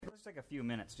Let's take a few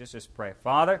minutes just to pray.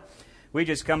 Father, we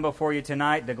just come before you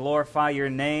tonight to glorify your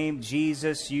name.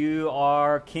 Jesus, you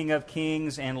are King of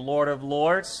kings and Lord of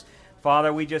lords.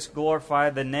 Father, we just glorify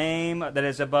the name that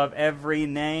is above every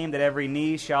name, that every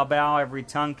knee shall bow, every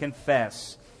tongue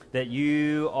confess that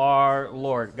you are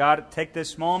Lord. God, take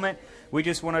this moment. We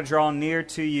just want to draw near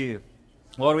to you.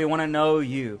 Lord, we want to know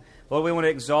you. Lord, we want to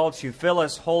exalt you. Fill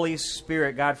us, Holy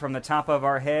Spirit, God, from the top of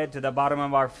our head to the bottom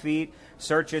of our feet.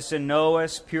 Search us and know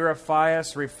us. Purify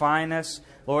us, refine us.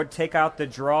 Lord, take out the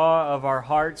draw of our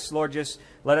hearts. Lord, just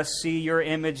let us see your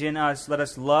image in us. Let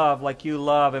us love like you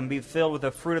love and be filled with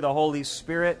the fruit of the Holy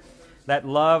Spirit. That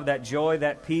love, that joy,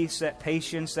 that peace, that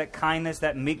patience, that kindness,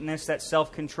 that meekness, that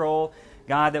self-control.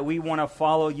 God, that we want to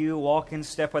follow you, walk in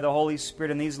step with the Holy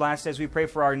Spirit in these last days. We pray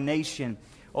for our nation.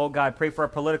 Oh, God, pray for our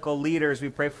political leaders. We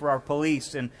pray for our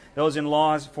police and those in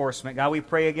law enforcement. God, we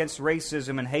pray against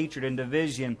racism and hatred and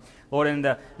division. Lord, and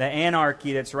the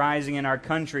anarchy that's rising in our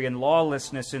country and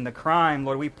lawlessness and the crime.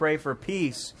 Lord, we pray for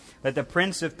peace, that the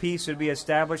Prince of Peace would be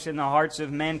established in the hearts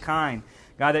of mankind.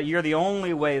 God, that you're the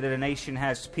only way that a nation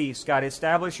has peace. God,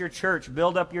 establish your church.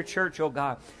 Build up your church, oh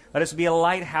God. Let us be a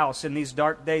lighthouse in these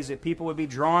dark days, that people would be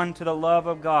drawn to the love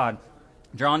of God,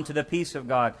 drawn to the peace of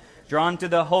God, drawn to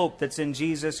the hope that's in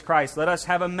Jesus Christ. Let us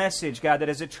have a message, God, that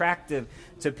is attractive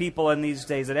to people in these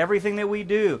days, that everything that we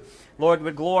do, Lord,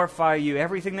 would glorify you.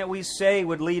 Everything that we say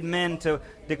would lead men to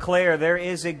declare there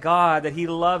is a God, that He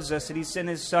loves us, that He sent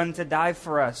His Son to die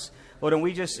for us. Lord, and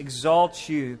we just exalt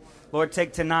you. Lord,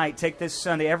 take tonight, take this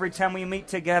Sunday, every time we meet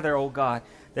together, oh God,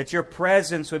 that your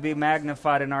presence would be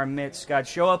magnified in our midst. God,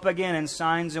 show up again in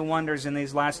signs and wonders in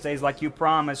these last days like you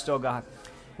promised, oh God.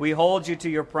 We hold you to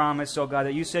your promise, oh God,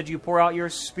 that you said you pour out your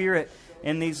Spirit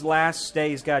in these last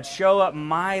days. God, show up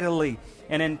mightily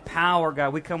and in power,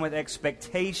 God. We come with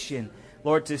expectation,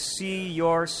 Lord, to see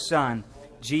your Son,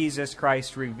 Jesus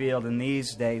Christ, revealed in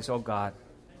these days, oh God.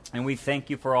 And we thank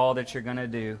you for all that you're going to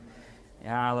do.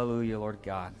 Hallelujah, Lord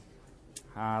God.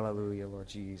 Hallelujah, Lord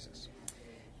Jesus.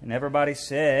 And everybody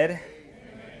said,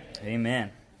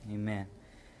 Amen. Amen.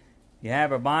 You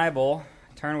have a Bible.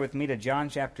 Turn with me to John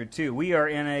chapter 2. We are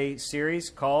in a series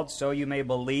called So You May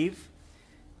Believe.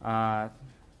 We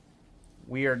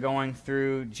are going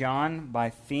through John by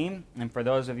theme. And for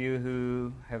those of you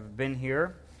who have been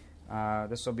here,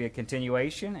 this will be a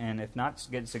continuation. And if not,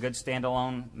 it's a good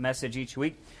standalone message each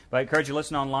week. But I encourage you to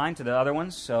listen online to the other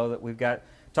ones. So that we've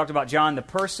talked about John the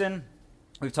person.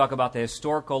 We've talked about the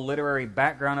historical literary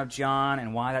background of John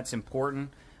and why that's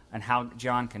important and how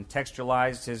John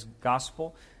contextualized his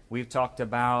gospel. We've talked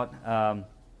about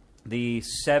the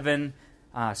seven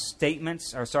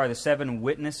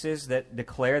witnesses that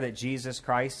declare that Jesus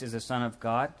Christ is the Son of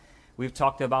God. We've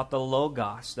talked about the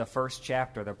Logos, the first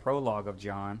chapter, the prologue of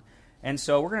John. And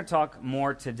so we're going to talk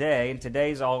more today, and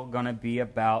today's all going to be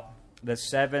about the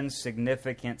seven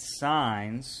significant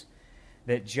signs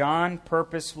that John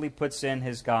purposefully puts in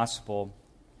his gospel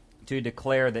to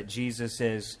declare that Jesus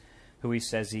is who he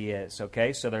says he is.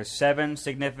 Okay, so there's seven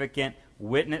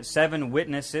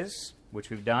witnesses, which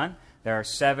we've done. There are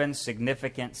seven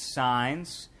significant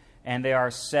signs, and there are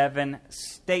seven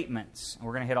statements.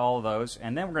 We're going to hit all of those,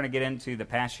 and then we're going to get into the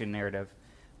Passion narrative.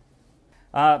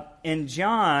 In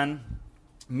John,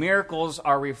 miracles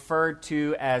are referred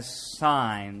to as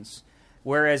signs,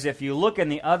 whereas if you look in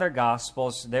the other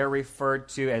Gospels, they're referred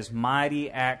to as mighty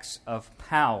acts of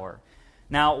power.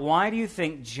 Now, why do you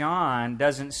think John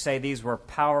doesn't say these were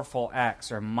powerful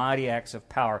acts or mighty acts of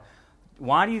power?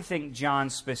 Why do you think John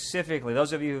specifically,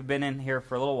 those of you who've been in here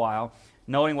for a little while,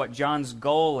 knowing what John's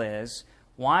goal is,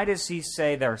 why does he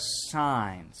say they're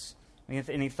signs?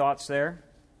 Any thoughts there?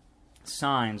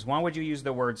 Signs. Why would you use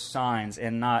the word signs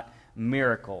and not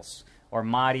miracles or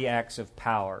mighty acts of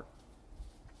power?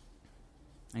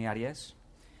 Any ideas?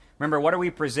 Remember, what are we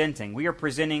presenting? We are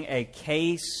presenting a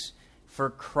case for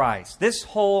Christ. This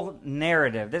whole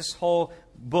narrative, this whole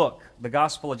book, the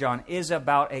Gospel of John, is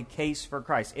about a case for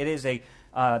Christ. It is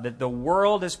that the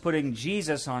world is putting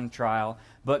Jesus on trial,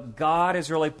 but God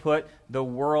has really put the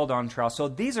world on trial. So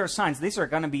these are signs. These are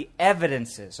going to be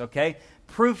evidences, okay?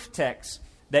 Proof texts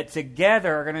that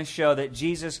together are going to show that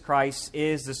Jesus Christ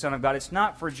is the Son of God. It's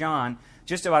not for John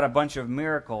just about a bunch of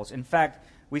miracles. In fact,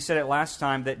 we said it last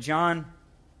time that John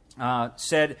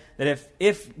said that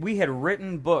if we had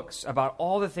written books about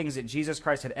all the things that Jesus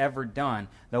Christ had ever done,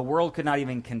 the world could not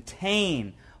even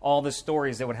contain all the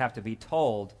stories that would have to be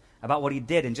told about what he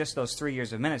did in just those 3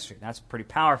 years of ministry. That's pretty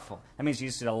powerful. That means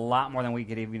Jesus did a lot more than we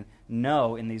could even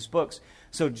know in these books.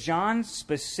 So John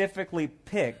specifically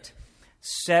picked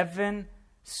 7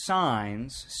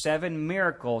 signs, 7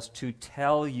 miracles to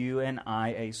tell you and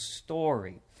I a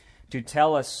story. to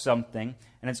tell us something.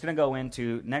 And it's going to go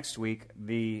into, next week,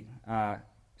 the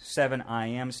 7 I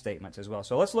am statements as well.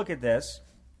 So let's look at this.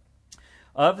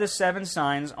 Of the 7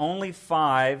 signs, only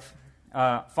 5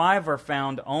 are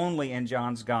found only in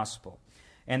John's Gospel.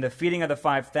 And the feeding of the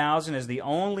 5,000 is the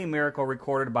only miracle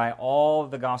recorded by all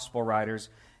of the Gospel writers.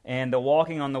 And the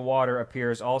walking on the water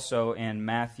appears also in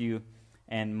Matthew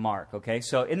and Mark. Okay,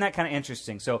 so isn't that kind of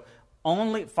interesting? So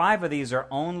only 5 of these are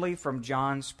only from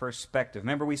John's perspective.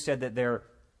 Remember we said that they're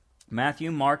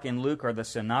Matthew, Mark, and Luke are the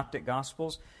synoptic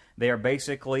Gospels. They are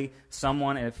basically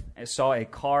someone saw a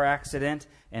car accident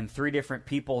and 3 different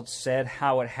people said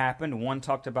how it happened. One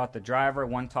talked about the driver,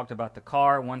 one talked about the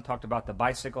car, one talked about the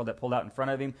bicycle that pulled out in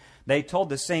front of him. They told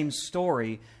the same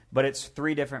story, but it's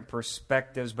 3 different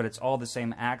perspectives, but it's all the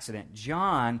same accident.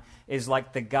 John is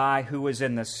like the guy who was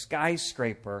in the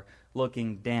skyscraper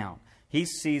looking down. He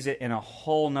sees it in a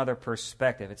whole nother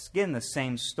perspective. It's, again, the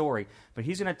same story, but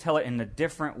he's going to tell it in a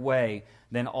different way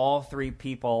than all 3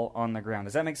 people on the ground.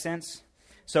 Does that make sense?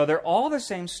 So they're all the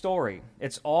same story.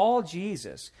 It's all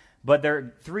Jesus, but there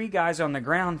are 3 guys on the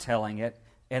ground telling it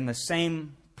in the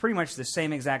same, pretty much the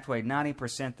same exact way,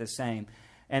 90% the same.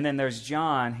 And then there's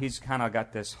John. He's kind of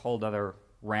got this whole other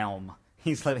realm.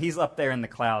 He's up there in the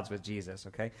clouds with Jesus,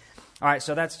 okay? All right,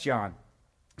 so that's John.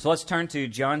 So let's turn to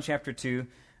John chapter 2,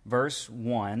 verse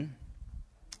 1.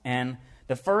 And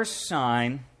the first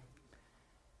sign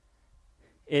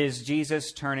is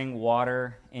Jesus turning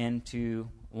water into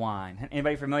wine.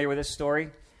 Anybody familiar with this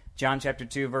story? John chapter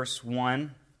 2, verse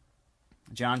 1.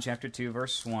 John chapter 2,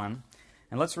 verse 1.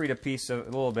 And let's read a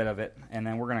little bit of it, and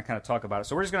then we're going to kind of talk about it.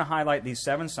 So we're just going to highlight these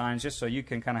 7 signs just so you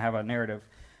can kind of have a narrative.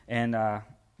 And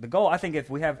the goal, I think, if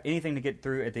we have anything to get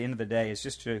through at the end of the day, is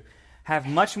just to have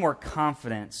much more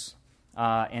confidence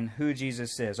in who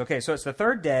Jesus is. Okay, so it's the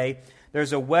 3rd day.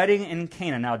 There's a wedding in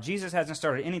Cana. Now, Jesus hasn't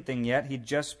started anything yet. He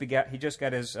just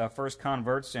got his first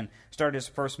converts and started his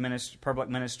first public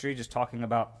ministry, just talking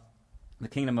about the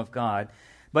kingdom of God.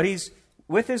 But he's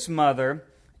with his mother,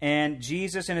 and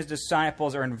Jesus and his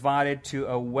disciples are invited to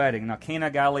a wedding. Now, Cana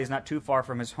of Galilee is not too far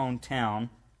from his hometown,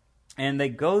 and they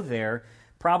go there.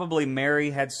 Probably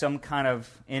Mary had some kind of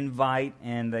invite,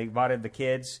 and they invited the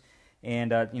kids.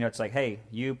 And, it's like, hey,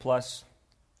 you plus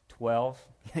 12,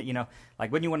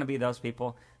 like, wouldn't you want to be those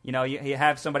people? You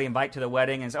have somebody invite to the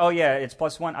wedding and say, oh, yeah, it's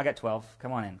plus 1. I got 12.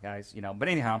 Come on in, guys. But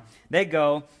anyhow, they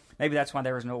go. Maybe that's why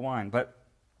there was no wine. But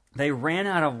they ran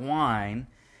out of wine.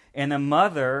 And the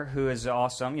mother, who is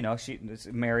awesome,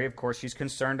 Mary, of course, she's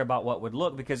concerned about what would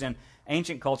look, because in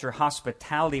ancient culture,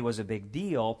 hospitality was a big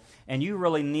deal, and you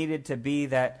really needed to be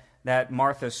that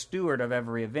Martha Stewart of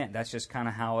every event. That's just kind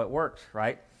of how it worked,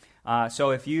 right?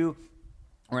 So if you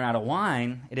ran out of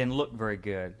wine, it didn't look very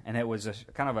good, and it was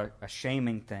kind of a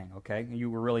shaming thing, okay? You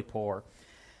were really poor.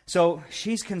 So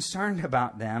she's concerned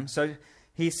about them. So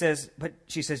she says,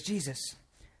 Jesus,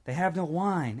 they have no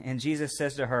wine. And Jesus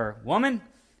says to her, woman,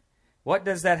 what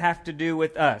does that have to do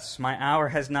with us? My hour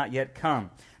has not yet come.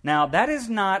 Now, that is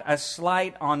not a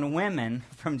slight on women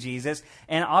from Jesus,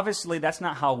 and obviously that's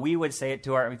not how we would say it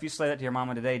to if you say that to your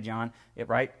mama today, John,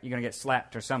 right? You're going to get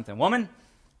slapped or something. Woman,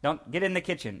 don't get in the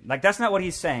kitchen. Like, that's not what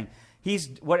he's saying.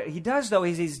 What he does, though,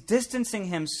 is he's distancing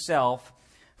himself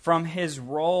from his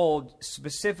role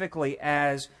specifically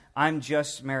as, I'm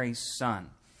just Mary's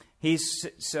son. He's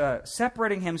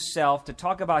separating himself to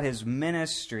talk about his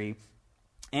ministry.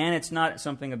 And it's not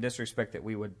something of disrespect that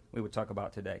we would talk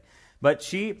about today. But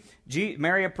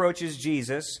Mary approaches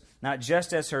Jesus, not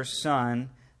just as her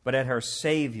son, but as her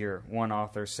Savior, one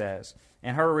author says.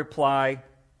 And her reply,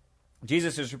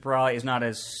 Jesus' reply is not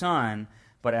as son,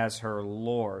 but as her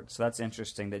Lord. So that's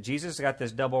interesting, that Jesus got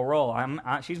this double role.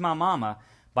 She's my mama,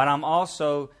 but I'm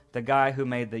also the guy who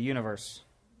made the universe.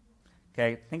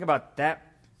 Okay, think about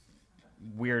that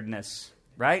weirdness,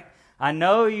 right? I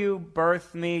know you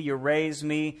birthed me, you raised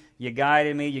me, you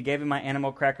guided me, you gave me my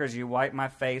animal crackers, you wiped my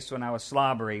face when I was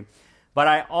slobbery, but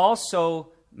I also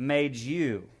made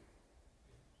you.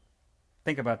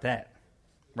 Think about that,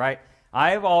 right?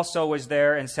 I also was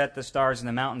there and set the stars and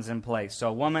the mountains in place.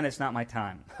 So, woman, it's not my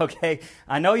time, okay?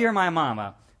 I know you're my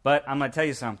mama, but I'm going to tell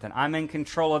you something. I'm in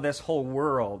control of this whole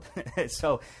world.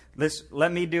 So,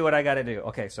 let me do what I got to do.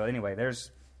 Okay, so anyway,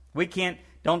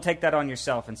 don't take that on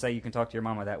yourself and say you can talk to your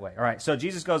mama that way. All right, so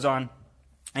Jesus goes on,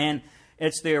 and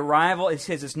it's the arrival. It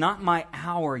says, it's not my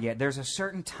hour yet. There's a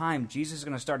certain time Jesus is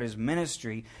going to start his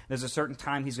ministry. There's a certain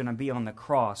time he's going to be on the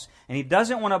cross. And he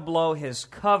doesn't want to blow his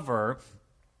cover,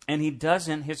 and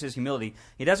here's his humility,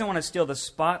 he doesn't want to steal the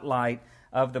spotlight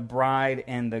of the bride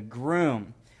and the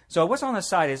groom. So what's on the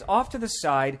side is, off to the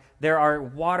side, there are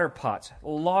water pots,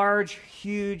 large,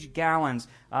 huge gallons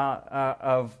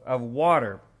of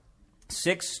water,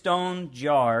 6 stone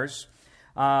jars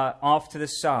off to the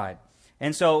side.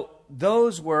 And so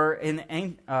those were,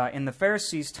 in the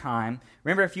Pharisees' time,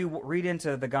 remember, if you read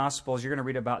into the Gospels, you're going to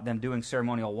read about them doing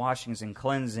ceremonial washings and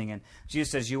cleansing. And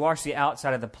Jesus says, you wash the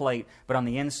outside of the plate, but on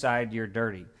the inside you're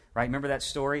dirty. Right? Remember that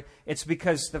story? It's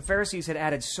because the Pharisees had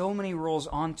added so many rules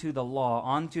onto the law,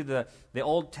 onto the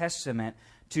Old Testament,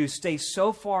 to stay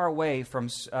so far away from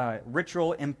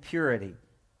ritual impurity.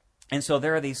 And so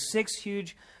there are these 6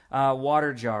 huge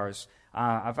water jars.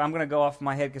 If I'm going to go off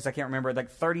my head because I can't remember,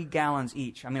 like 30 gallons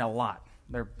each. I mean, a lot.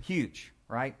 They're huge,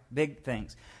 right? Big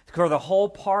things. For the whole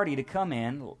party to come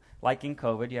in, like in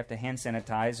COVID, you have to hand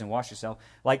sanitize and wash yourself.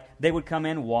 Like, they would come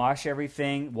in, wash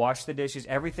everything, wash the dishes.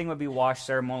 Everything would be washed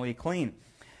ceremonially clean.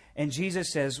 And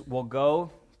Jesus says, well,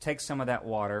 go take some of that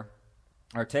water,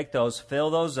 or take those, fill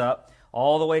those up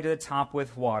all the way to the top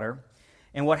with water.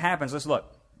 And what happens? Let's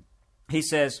look. He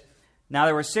says, now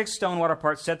there were 6 stone water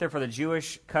pots set there for the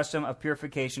Jewish custom of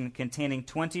purification, containing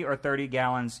 20 or 30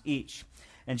 gallons each.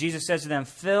 And Jesus says to them,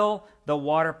 fill the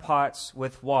water pots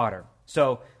with water.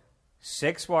 So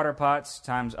 6 water pots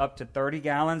times up to 30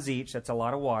 gallons each. That's a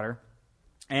lot of water.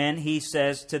 And he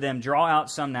says to them, draw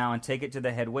out some now and take it to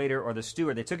the head waiter or the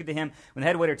steward. They took it to him. When the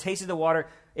head waiter tasted the water,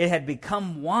 it had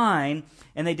become wine,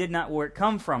 and they did not know where it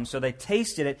come from. So they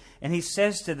tasted it, and he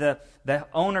says to the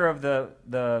owner of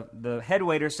the head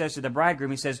waiter, says to the bridegroom,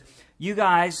 he says, you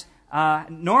guys,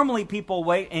 normally people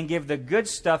wait and give the good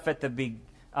stuff at the beginning.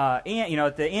 At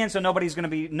the end, so nobody's going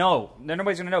to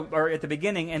nobody's going to know, or at the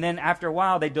beginning, and then after a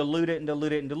while they dilute it,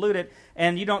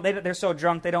 and they're so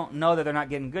drunk they don't know that they're not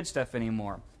getting good stuff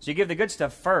anymore. So you give the good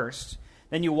stuff first,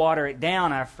 then you water it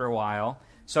down after a while,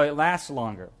 so it lasts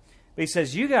longer. But he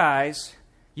says, you guys,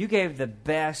 you gave the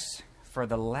best for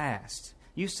the last.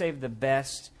 You saved the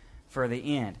best for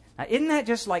the end. Now, isn't that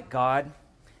just like God?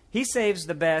 He saves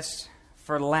the best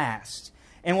for last.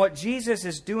 And what Jesus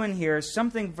is doing here is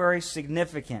something very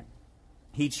significant.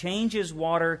 He changes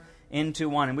water into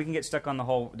wine. And we can get stuck on the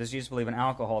whole, does Jesus believe in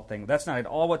alcohol thing? That's not at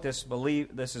all what this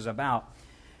is about.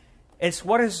 It's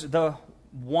what is the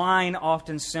wine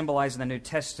often symbolized in the New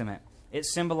Testament. It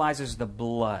symbolizes the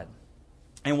blood.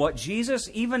 And what Jesus,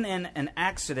 even in an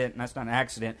accident, and that's not an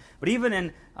accident, but even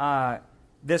in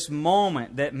this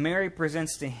moment that Mary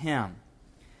presents to him,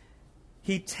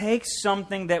 he takes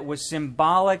something that was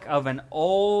symbolic of an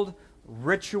old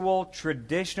ritual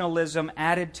traditionalism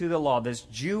added to the law, this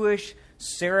Jewish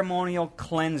ceremonial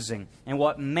cleansing, and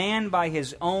what man by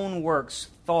his own works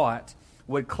thought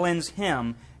would cleanse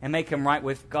him and make him right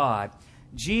with God.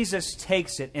 Jesus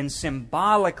takes it and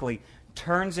symbolically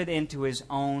turns it into his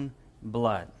own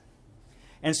blood.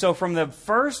 And so from the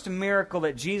first miracle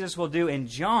that Jesus will do in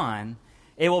John,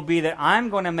 it will be that I'm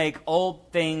going to make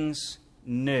old things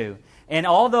new. And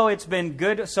although it's been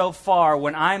good so far,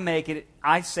 when I make it,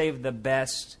 I save the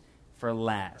best for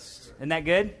last. Isn't that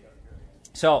good?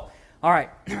 So, all right,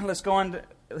 let's go on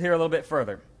here a little bit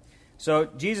further. So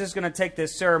Jesus is going to take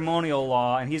this ceremonial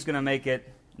law and he's going to make it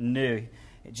new.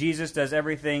 Jesus does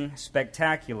everything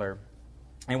spectacular.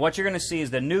 And what you're going to see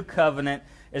is the new covenant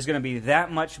is going to be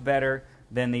that much better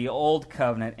than the old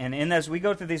covenant. And as we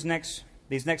go through these next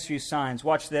few signs,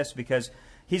 watch this, because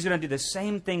he's going to do the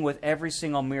same thing with every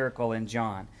single miracle in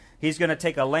John. He's going to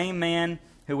take a lame man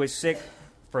who was sick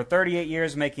for 38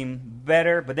 years, make him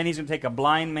better. But then he's going to take a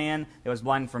blind man that was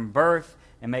blind from birth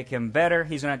and make him better.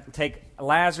 He's going to take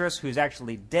Lazarus, who's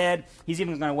actually dead. He's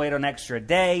even going to wait an extra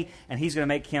day, and he's going to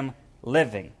make him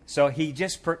living. So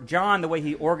John, the way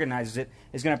he organizes it,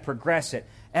 is going to progress it.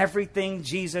 Everything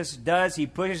Jesus does, he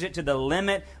pushes it to the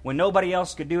limit. When nobody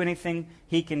else could do anything,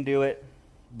 he can do it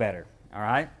better. All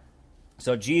right?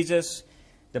 So Jesus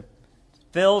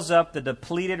fills up the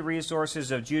depleted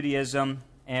resources of Judaism,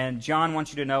 and John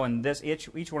wants you to know, and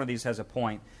each one of these has a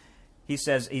point. He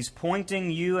says he's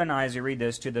pointing you and I, as you read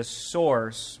this, to the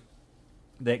source,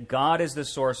 that God is the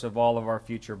source of all of our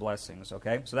future blessings.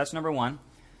 Okay, so that's number one.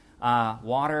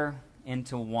 Water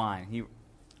into wine.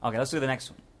 Okay, let's do the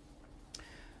next one.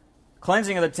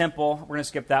 Cleansing of the temple. We're going to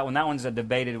skip that one. That one's a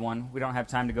debated one. We don't have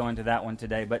time to go into that one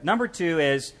today. But number 2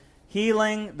 is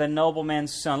healing the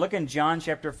nobleman's son. Look in John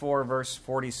chapter 4, verse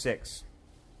 46.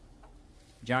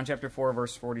 John chapter 4,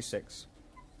 verse 46.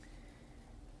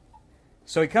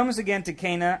 So he comes again to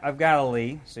Cana of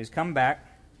Galilee. So he's come back.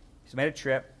 He's made a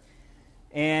trip.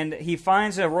 And he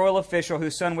finds a royal official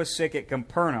whose son was sick at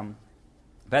Capernaum.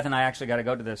 Beth and I actually got to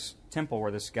go to this temple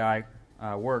where this guy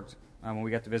worked when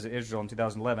we got to visit Israel in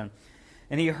 2011.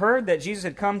 And he heard that Jesus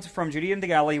had come from Judea into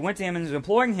Galilee. He went to him and was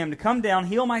imploring him to come down,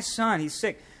 heal my son. He's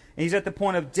sick, and he's at the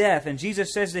point of death. And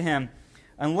Jesus says to him,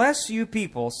 unless you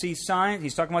people see signs,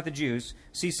 he's talking about the Jews,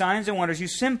 see signs and wonders, you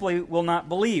simply will not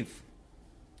believe.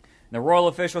 And the royal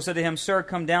official said to him, sir,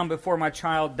 come down before my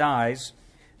child dies.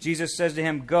 Jesus says to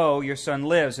him, go, your son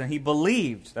lives. And he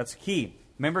believed. That's key.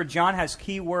 Remember, John has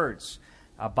key words.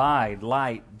 Abide,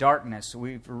 light, darkness.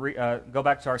 We go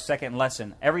back to our second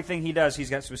lesson. Everything he does, he's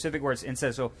got specific words. And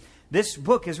says, so this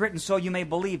book is written so you may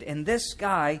believe. And this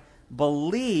guy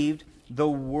believed the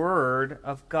word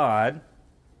of God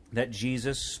that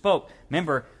Jesus spoke.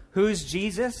 Remember, who's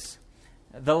Jesus?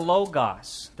 The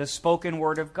Logos, the spoken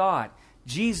word of God.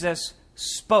 Jesus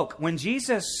spoke. When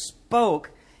Jesus spoke,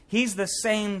 he's the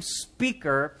same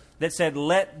speaker that said,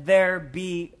 let there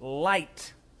be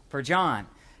light for John.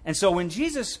 And so when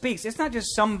Jesus speaks, it's not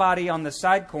just somebody on the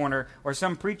side corner or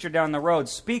some preacher down the road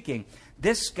speaking.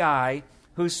 This guy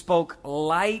who spoke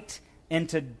light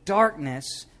into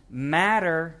darkness,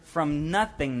 matter from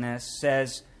nothingness,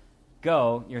 says,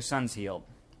 go, your son's healed.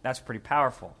 That's pretty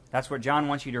powerful. That's what John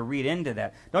wants you to read into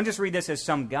that. Don't just read this as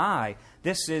some guy.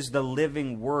 This is the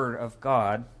living word of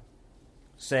God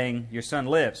saying, your son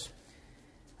lives.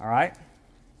 All right?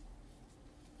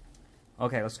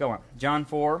 Okay, let's go on. John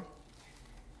 4.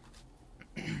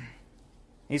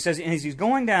 He says, and as he's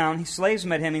going down, his slaves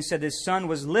met him, and he said his son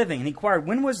was living. And he inquired,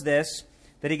 when was this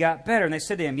that he got better? And they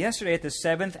said to him, yesterday at the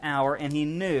 7th hour, and he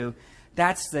knew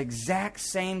that's the exact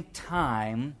same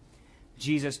time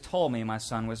Jesus told me my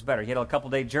son was better. He had a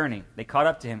couple-day journey. They caught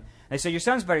up to him. They said, your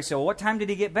son's better. He said, well, what time did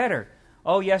he get better?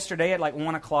 Oh, yesterday at like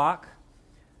 1 o'clock.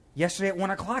 Yesterday at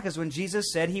 1 o'clock is when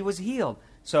Jesus said he was healed.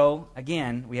 So,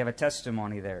 again, we have a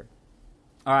testimony there.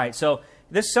 All right, so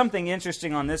this something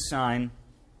interesting on this sign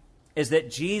is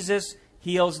that Jesus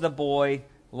heals the boy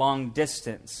long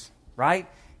distance, right?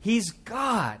 He's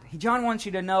God. John wants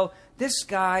you to know this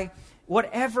guy,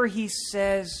 whatever he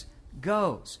says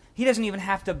goes. He doesn't even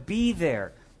have to be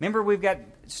there. Remember, we've got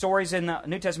stories in the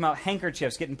New Testament about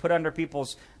handkerchiefs getting put under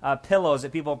people's pillows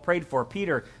that people prayed for.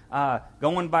 Peter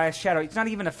going by a shadow. It's not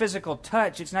even a physical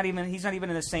touch. He's not even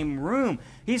in the same room.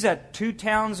 He's 2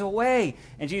 towns away.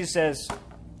 And Jesus says,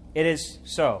 it is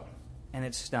so. And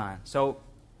it's done. So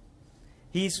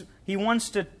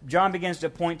John begins to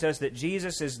point to us that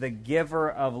Jesus is the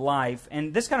giver of life.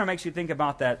 And this kind of makes you think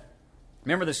about that.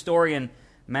 Remember the story in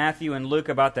Matthew and Luke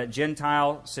about that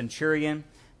Gentile centurion?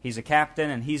 He's a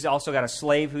captain, and he's also got a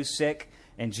slave who's sick,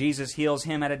 and Jesus heals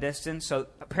him at a distance. So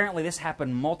apparently this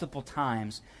happened multiple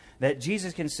times, that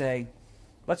Jesus can say,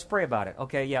 let's pray about it.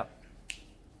 Okay, yep,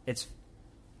 it's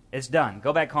done.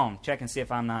 Go back home. Check and see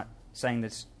if I'm not saying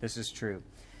this is true.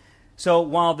 So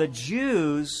while the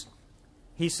Jews,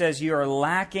 he says, you are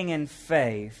lacking in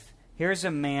faith, here's a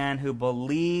man who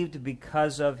believed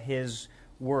because of his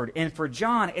word. And for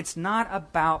John, it's not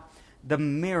about the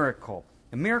miracle.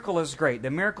 The miracle is great. The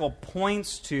miracle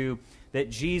points to that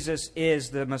Jesus is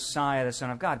the Messiah, the Son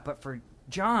of God. But for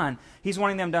John, he's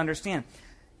wanting them to understand,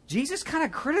 Jesus kind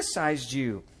of criticized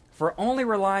you for only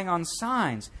relying on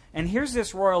signs. And here's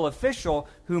this royal official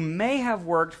who may have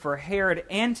worked for Herod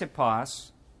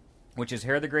Antipas, which is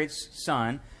Herod the Great's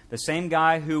son, the same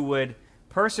guy who would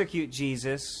persecute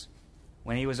Jesus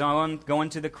when he was going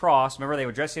to the cross. Remember, they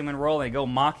would dress him in royal, and they'd go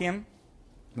mock him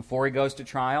before he goes to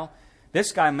trial.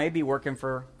 This guy may be working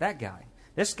for that guy.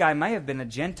 This guy may have been a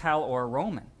Gentile or a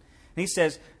Roman. And he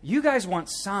says, you guys want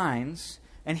signs,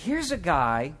 and here's a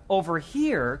guy over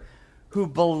here who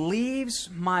believes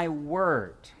my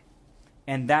word.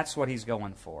 And that's what he's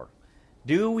going for.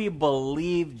 Do we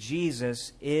believe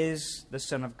Jesus is the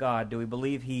Son of God? Do we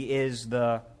believe he is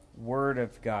the Word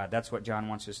of God? That's what John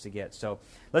wants us to get. So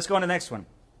let's go on to the next one.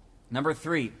 Number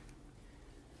 3.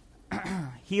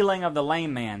 Healing of the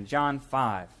lame man, John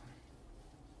 5.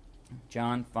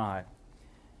 John 5.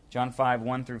 John 5,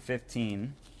 1 through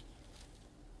 15.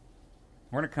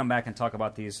 We're going to come back and talk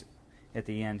about these at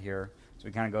the end here. So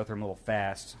we kind of go through them a little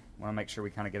fast. I want to make sure we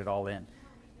kind of get it all in.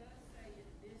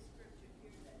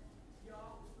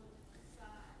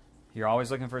 You're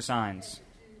always looking for signs.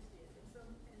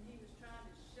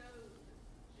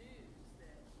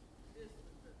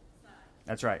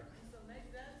 That's right.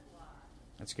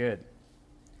 That's good.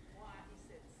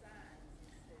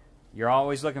 You're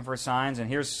always looking for signs, and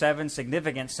here's 7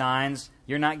 significant signs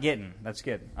you're not getting. That's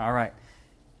good. All right.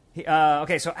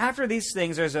 Okay, so after these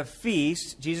things, there's a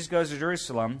feast. Jesus goes to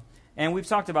Jerusalem, and we've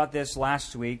talked about this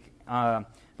last week. But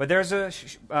there's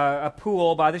a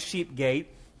pool by the sheep gate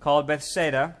called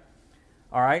Bethsaida.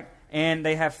 All right, and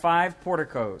they have 5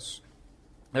 porticos.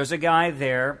 there's a guy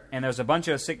there, and there's a bunch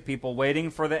of sick people waiting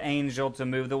for the angel to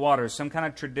move the waters. Some kind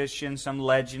of tradition, some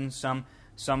legend, some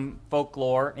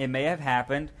folklore. It may have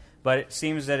happened, but it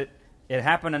seems that it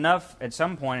happened enough at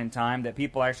some point in time that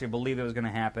people actually believed it was going to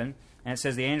happen. And it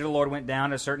says the angel of the Lord went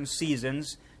down to certain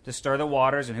seasons to stir the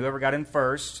waters, and whoever got in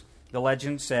first, the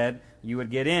legend said, you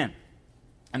would get in.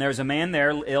 And there was a man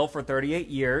there ill for 38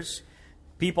 years.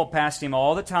 People passed him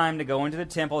all the time to go into the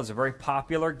temple. It's a very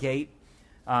popular gate.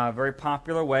 Very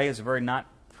popular way. It's a very not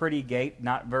pretty gate,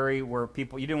 not very where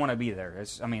people, you didn't want to be there.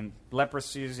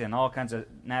 Leprosies and all kinds of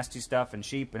nasty stuff and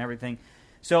sheep and everything.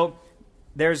 So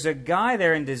there's a guy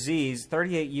there in disease,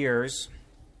 38 years,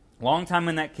 long time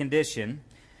in that condition,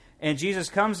 and Jesus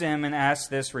comes to him and asks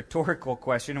this rhetorical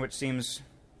question, which seems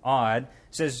odd.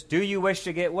 Says, do you wish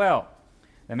to get well?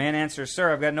 The man answers,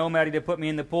 sir, I've got nobody to put me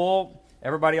in the pool.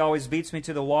 Everybody always beats me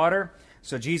to the water.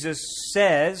 So Jesus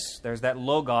says, there's that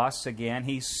logos again.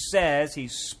 He says, he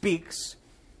speaks,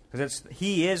 because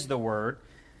he is the Word.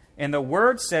 And the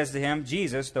Word says to him,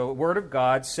 Jesus, the Word of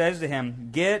God, says to him,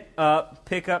 get up,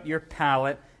 pick up your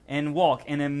pallet, and walk.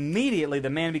 And immediately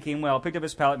the man became well, picked up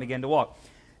his pallet, and began to walk.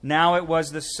 Now it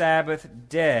was the Sabbath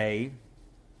day.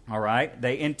 All right.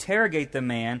 They interrogate the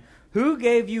man. Who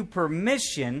gave you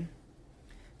permission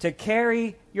to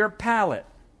carry your pallet?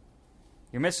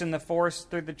 You're missing the forest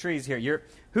through the trees here.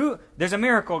 There's a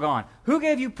miracle going on. Who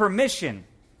gave you permission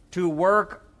to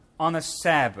work on the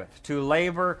Sabbath, to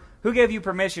labor? Who gave you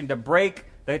permission to break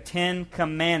the 10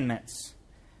 Commandments,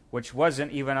 which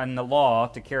wasn't even in the law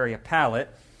to carry a pallet?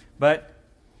 But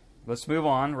let's move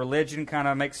on. Religion kind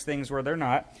of makes things where they're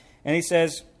not. And he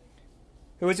says,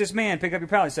 who is this man? Pick up your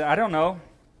pallet. He said, I don't know.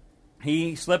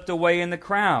 He slipped away in the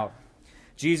crowd.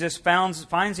 Jesus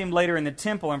finds him later in the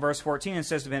temple in verse 14 and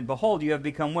says to him, behold, you have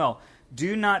become well.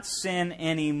 Do not sin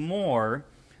any more,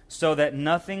 so that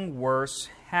nothing worse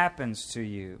happens to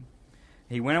you.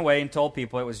 He went away and told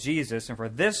people it was Jesus, and for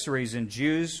this reason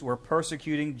Jews were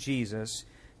persecuting Jesus,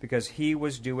 because he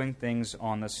was doing things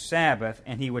on the Sabbath.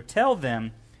 And he would tell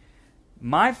them,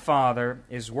 my Father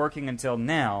is working until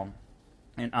now,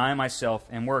 and I myself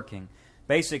am working.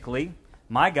 Basically,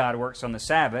 my God works on the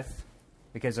Sabbath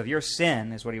because of your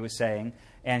sin, is what he was saying,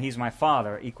 and he's my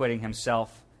Father, equating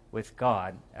himself with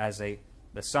God as the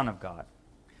Son of God.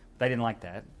 They didn't like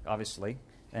that, obviously,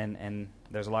 and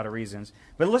there's a lot of reasons.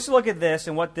 But let's look at this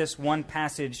and what this one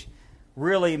passage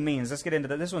really means. Let's get into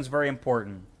that. This one's very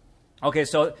important. Okay,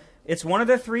 so it's one of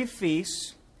the 3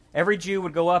 feasts. Every Jew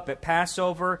would go up at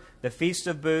Passover, the Feast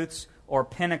of Booths, or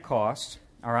Pentecost.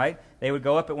 All right? They would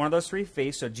go up at one of those 3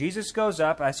 feasts. So Jesus goes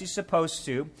up, as he's supposed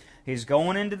to. He's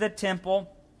going into the temple,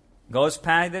 goes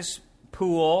past this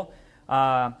pool,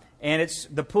 and it's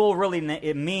the pool really,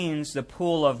 it means the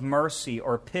pool of mercy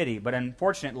or pity. But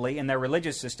unfortunately, in their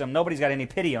religious system, nobody's got any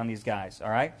pity on these guys, all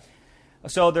right?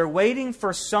 So they're waiting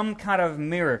for some kind of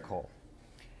miracle.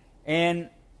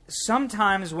 And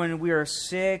sometimes when we are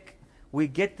sick, we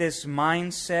get this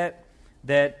mindset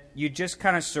that you just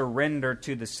kind of surrender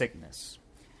to the sickness.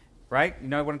 Right? You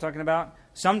know what I'm talking about?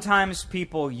 Sometimes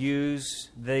people use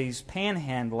these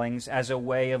panhandlings as a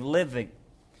way of living.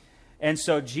 And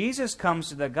so Jesus comes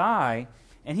to the guy,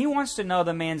 and he wants to know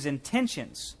the man's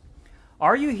intentions.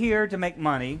 Are you here to make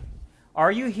money?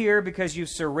 Are you here because you've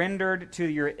surrendered to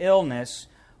your illness?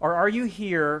 Or are you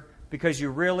here because you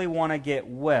really want to get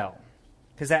well?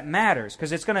 Because that matters.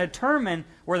 Because it's going to determine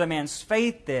where the man's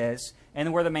faith is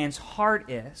and where the man's heart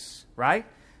is. Right?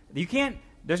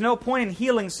 There's no point in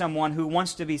healing someone who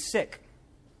wants to be sick.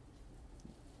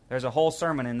 There's a whole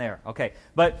sermon in there. Okay.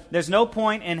 But there's no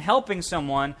point in helping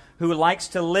someone who likes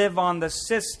to live on the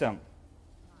system.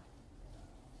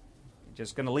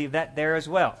 Just going to leave that there as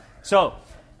well. So,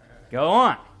 go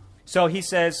on. So he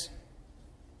says,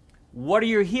 what are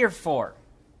you here for?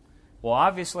 Well,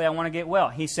 obviously I want to get well.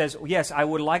 He says, yes, I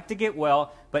would like to get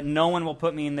well, but no one will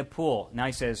put me in the pool. Now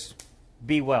he says,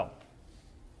 be well.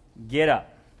 Get up.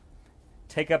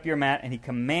 Take up your mat, and he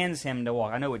commands him to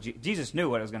walk. I know what Jesus knew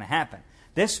what was going to happen.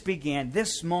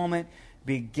 This moment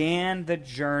began the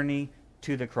journey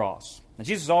to the cross. Now,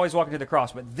 Jesus is always walking to the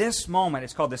cross, but this moment,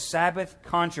 it's called the Sabbath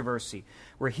controversy,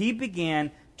 where he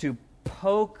began to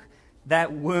poke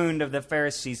that wound of the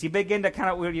Pharisees. He began to kind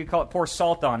of, what you call it, pour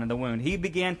salt on in the wound. He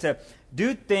began to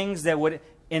do things that would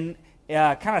kind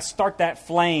of start that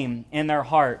flame in their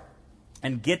heart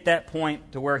and get that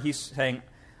point to where he's saying,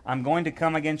 I'm going to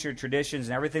come against your traditions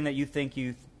and everything that you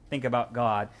think about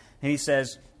God. And he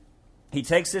says, he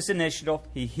takes this initiative.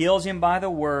 He heals him by the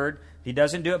word. He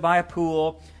doesn't do it by a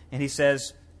pool. And he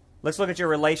says, let's look at your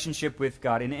relationship with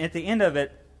God. And at the end of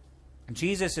it,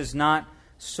 Jesus is not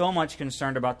so much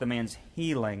concerned about the man's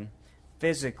healing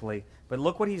physically. But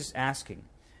look what he's asking.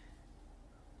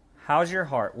 How's your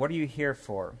heart? What are you here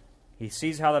for? He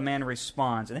sees how the man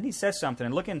responds. And then he says something.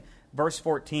 And look in verse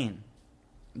 14.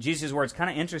 Jesus' words, kind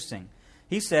of interesting.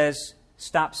 He says,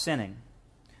 stop sinning,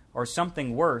 or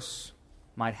something worse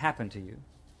might happen to you.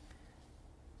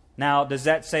 Now, does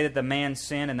that say that the man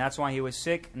sinned and that's why he was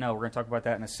sick? No, we're going to talk about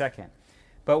that in a second.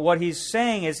 But what he's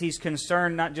saying is he's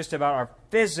concerned not just about our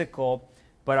physical,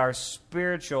 but our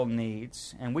spiritual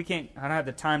needs. And I don't have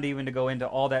the time to even to go into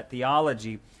all that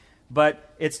theology.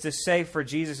 But it's to say, for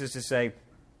Jesus is to say,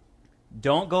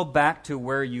 don't go back to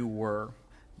where you were.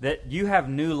 That you have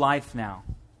new life now.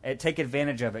 Take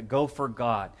advantage of it. Go for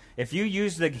God. If you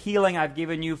use the healing I've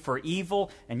given you for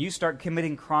evil and you start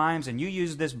committing crimes and you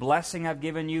use this blessing I've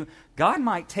given you, God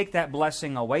might take that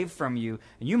blessing away from you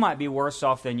and you might be worse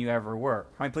off than you ever were.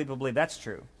 How many people believe that's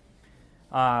true?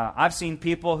 I've seen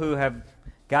people who have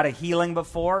got a healing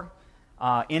before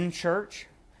in church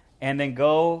and then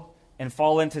go and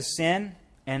fall into sin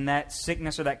and that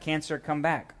sickness or that cancer come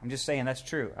back. I'm just saying that's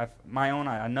true.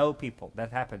 I know people that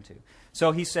happened to.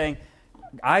 So he's saying,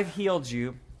 I've healed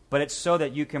you, but it's so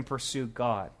that you can pursue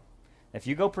God. If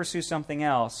you go pursue something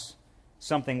else,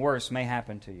 something worse may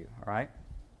happen to you. All right?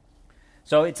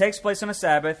 So it takes place on a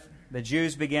Sabbath. The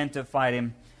Jews began to fight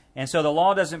him. And so the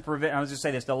law doesn't prevent, I was going to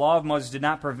say this, the law of Moses did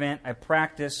not prevent a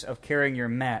practice of carrying your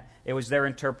mat. It was their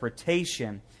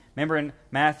interpretation. Remember in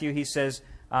Matthew he says,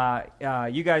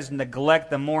 you guys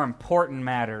neglect the more important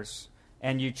matters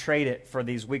and you trade it for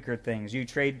these weaker things. You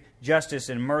trade justice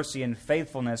and mercy and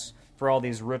faithfulness for all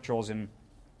these rituals. And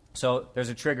so there's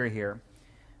a trigger here.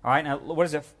 All right, now what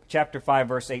does it, chapter 5,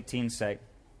 verse 18 say?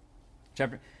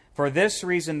 For this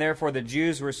reason, therefore, the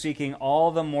Jews were seeking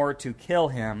all the more to kill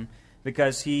him,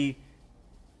 because he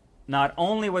not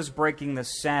only was breaking the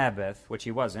Sabbath, which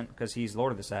he wasn't, because he's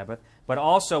Lord of the Sabbath, but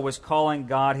also was calling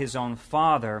God his own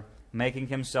Father, making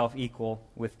himself equal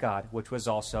with God, which was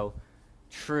also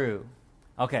true.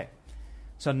 Okay.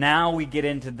 So now we get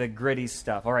into the gritty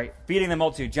stuff. All right, feeding the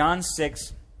multitude. John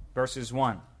 6, verses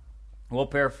 1. We'll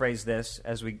paraphrase this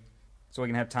so we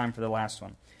can have time for the last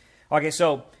one. Okay,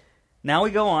 so now we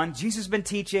go on. Jesus has been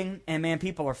teaching, and man,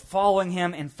 people are following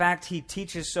him. In fact, he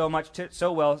teaches so much,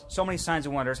 so well, so many signs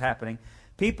and wonders happening.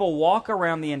 People walk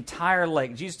around the entire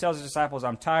lake. Jesus tells his disciples,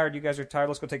 I'm tired, you guys are tired,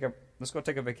 let's go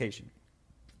take a vacation.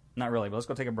 Not really, but let's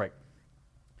go take a break.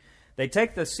 They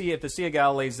take the Sea, if the Sea of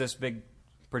Galilee is this big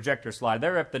projector slide.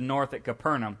 They're up the north at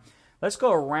Capernaum. Let's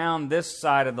go around this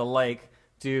side of the lake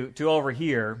to over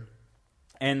here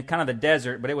and kind of the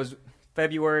desert, but it was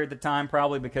February at the time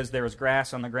probably because there was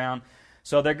grass on the ground.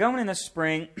 So they're going in the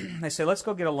spring. They say, let's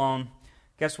go get a loan.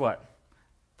 Guess what?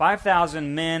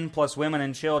 5,000 men plus women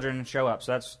and children show up.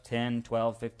 So that's 10,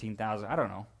 12, 15,000. I don't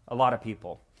know. A lot of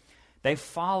people. They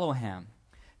follow him.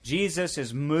 Jesus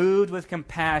is moved with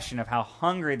compassion of how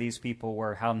hungry these people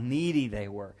were, how needy they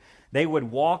were. They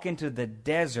would walk into the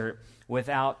desert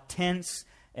without tents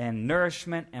and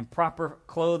nourishment and proper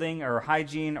clothing or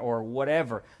hygiene or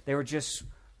whatever. They were just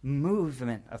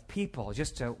movement of people,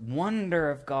 just a wonder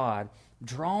of God,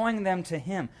 drawing them to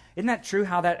him. Isn't that true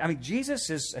Jesus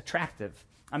is attractive.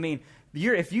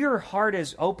 If your heart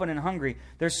is open and hungry,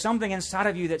 there's something inside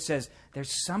of you that says,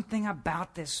 there's something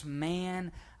about this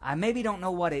man. I maybe don't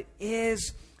know what it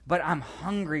is, but I'm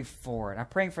hungry for it. I'm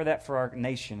praying for that for our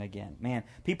nation again. Man,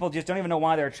 people just don't even know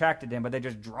why they're attracted to him, but they're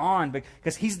just drawn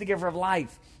because he's the giver of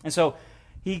life. And so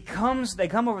they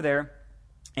come over there,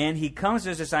 and he comes to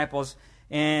his disciples,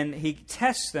 and he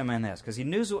tests them in this, because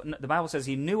the Bible says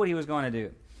he knew what he was going to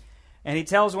do. And he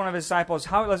tells one of his disciples,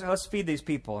 let's feed these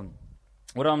people. And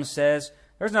one of them says,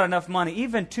 there's not enough money.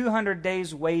 Even 200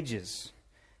 days' wages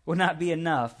would not be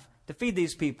enough to feed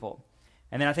these people.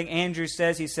 And then I think Andrew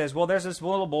says, well, there's this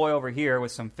little boy over here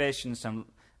with some fish and some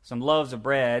loaves of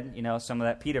bread, some of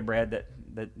that pita bread that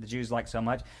the Jews like so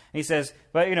much. And he says,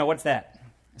 but what's that?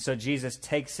 So Jesus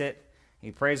takes it,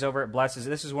 he prays over it, blesses it.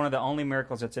 This is one of the only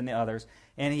miracles that's in the others.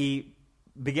 And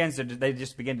they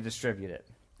just begin to distribute it.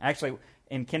 Actually,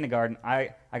 in kindergarten, I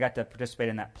got to participate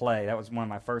in that play. That was one of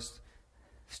my first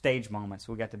stage moments.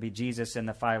 We got to be Jesus and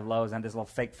the 5 loaves and this little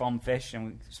fake foam fish, and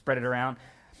we spread it around.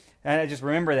 And I just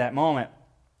remember that moment.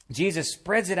 Jesus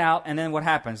spreads it out, and then what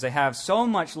happens? They have so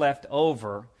much left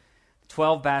over,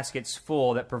 12 baskets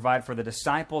full, that provide for the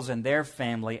disciples and their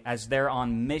family as they're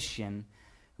on mission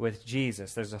with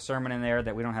Jesus. There's a sermon in there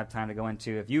that we don't have time to go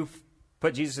into. If you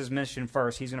put Jesus' mission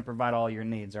first, he's going to provide all your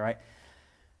needs, all right?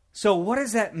 So what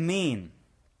does that mean?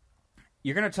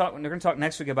 We're going to talk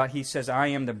next week about, he says, I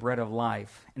am the bread of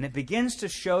life. And it begins to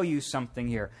show you something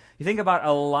here. You think about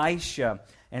Elisha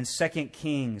and 2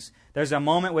 Kings. There's a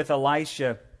moment with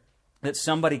Elisha that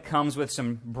somebody comes with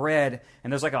some bread,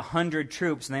 and there's like 100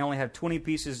 troops, and they only have 20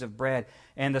 pieces of bread.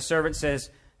 And the servant says,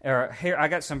 here, I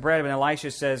got some bread. And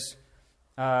Elisha says,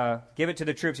 give it to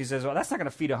the troops. He says, well, that's not going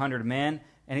to feed 100 men.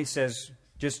 And he says,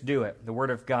 just do it. The word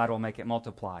of God will make it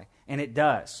multiply. And it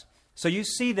does. So you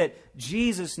see that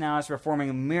Jesus now is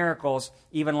performing miracles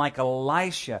even like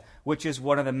Elisha, which is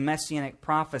one of the messianic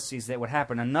prophecies that would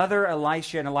happen. Another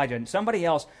Elisha and Elijah. And somebody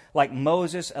else like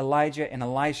Moses, Elijah, and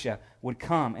Elisha would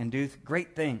come and do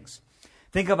great things.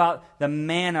 Think about the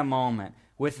manna moment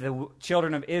with the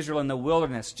children of Israel in the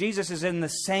wilderness. Jesus is in the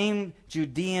same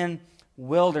Judean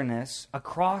wilderness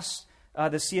across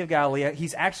the Sea of Galilee.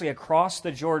 He's actually across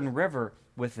the Jordan River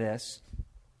with this.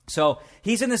 So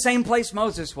he's in the same place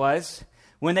Moses was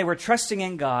when they were trusting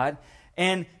in God,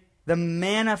 and the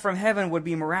manna from heaven would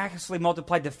be miraculously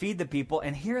multiplied to feed the people.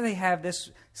 And here they have this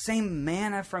same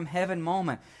manna from heaven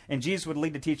moment. And Jesus would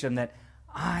lead to teach them that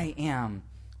I am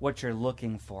what you're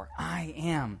looking for. I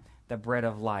am the bread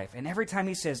of life. And every time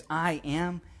he says I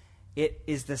am, it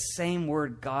is the same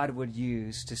word God would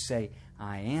use to say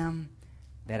I am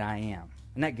that I am.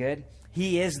 Isn't that good?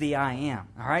 He is the I am.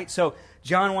 All right? So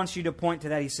John wants you to point to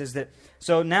that. He says that,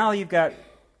 so now you've got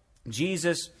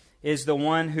Jesus is the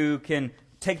one who can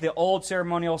take the old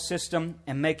ceremonial system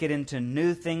and make it into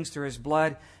new things through his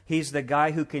blood. He's the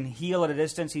guy who can heal at a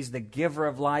distance. He's the giver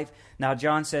of life. Now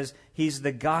John says he's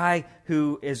the guy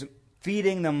who is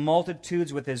feeding the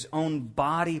multitudes with his own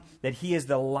body, that he is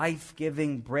the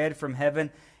life-giving bread from heaven.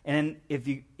 And if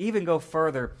you even go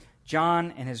further,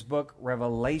 John in his book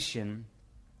Revelation,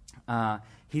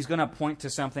 he's going to point to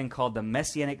something called the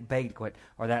Messianic Banquet,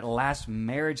 or that last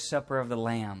marriage supper of the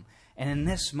Lamb. And in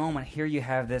this moment, here you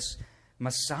have this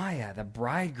Messiah, the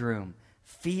bridegroom,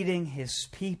 feeding his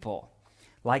people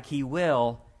like he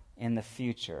will in the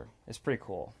future. It's pretty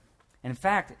cool. In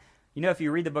fact, you know, if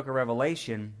you read the book of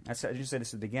Revelation, I just said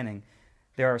this at the beginning,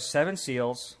 there are 7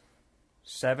 seals,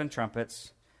 7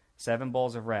 trumpets, 7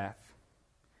 bowls of wrath.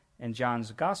 In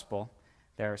John's gospel,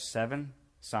 there are 7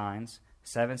 signs,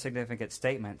 7 significant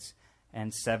statements,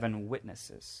 and 7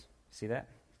 witnesses. See that?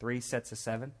 3 sets of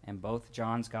 7 in both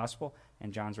John's gospel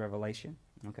and John's revelation.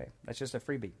 Okay, that's just a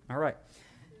freebie. All right.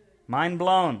 Mind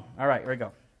blown. All right, here we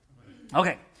go.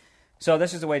 Okay, so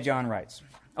this is the way John writes.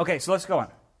 Okay, so let's go on.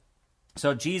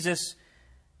 So Jesus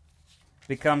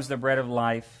becomes the bread of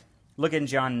life. Look in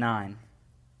John 9.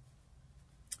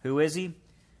 Who is he?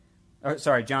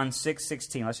 John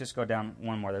 6:16. Let's just go down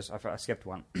one more. I skipped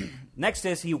one. Next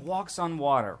is he walks on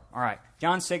water. All right,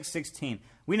 John 6:16.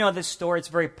 We know this story. It's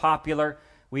very popular.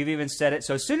 We've even said it.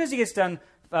 So as soon as he gets done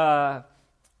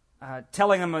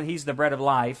telling them he's the bread of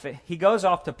life, he goes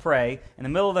off to pray. In the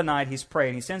middle of the night, he's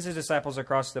praying. He sends his disciples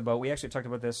across the boat. We actually talked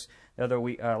about this the other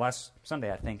week, last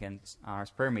Sunday, I think, in our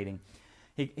prayer meeting.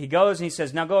 He goes and he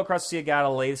says, now go across the Sea of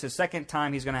Galilee. This is the second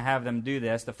time he's going to have them do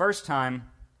this. The first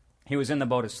time, he was in the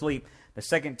boat asleep. The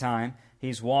second time,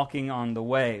 he's walking on the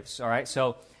waves. All right,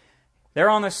 so they're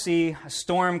on the sea. A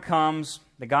storm comes.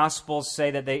 The Gospels say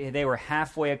that they were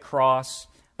halfway across,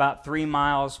 about 3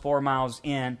 miles, 4 miles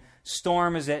in.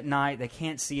 Storm is at night. They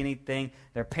can't see anything.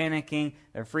 They're panicking.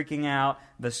 They're freaking out.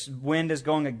 The wind is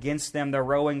going against them. They're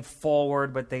rowing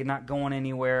forward, but they're not going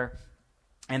anywhere.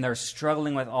 And they're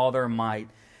struggling with all their might.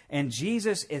 And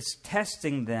Jesus is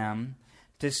testing them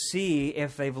to see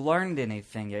if they've learned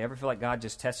anything. You ever feel like God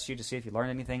just tests you to see if you learned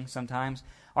anything sometimes?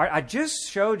 All right, I just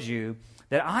showed you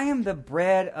that I am the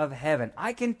bread of heaven.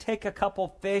 I can take a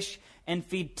couple fish and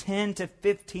feed 10 to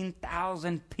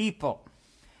 15,000 people.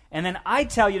 And then I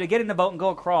tell you to get in the boat and go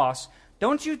across.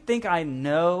 Don't you think I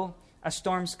know a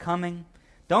storm's coming?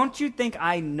 Don't you think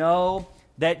I know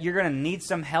that you're going to need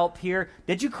some help here?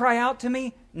 Did you cry out to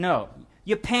me? No.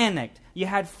 You panicked. You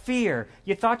had fear.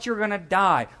 You thought you were going to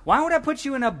die. Why would I put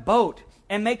you in a boat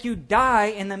and make you die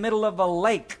in the middle of a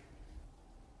lake?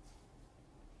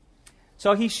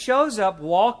 So he shows up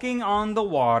walking on the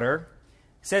water,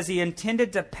 says he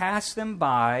intended to pass them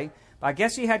by. I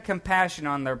guess he had compassion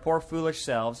on their poor foolish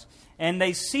selves. And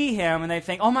they see him and they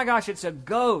think, oh my gosh, it's a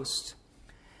ghost.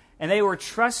 And they were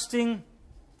trusting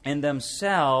in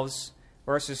themselves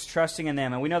versus trusting in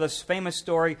them. And we know this famous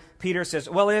story. Peter says,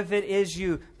 well, if it is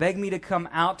you, beg me to come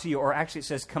out to you. Or actually it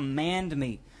says, command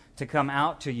me to come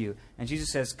out to you. And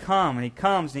Jesus says, come. And he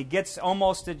comes and he gets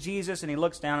almost to Jesus and he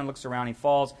looks down and looks around. He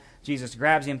falls. Jesus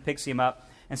grabs him, picks him up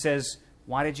and says,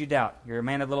 why did you doubt? You're a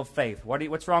man of little faith.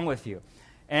 What's wrong with you?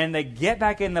 And they get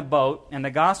back in the boat, and the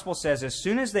gospel says as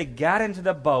soon as they got into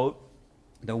the boat,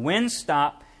 the wind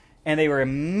stopped, and they were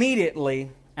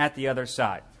immediately at the other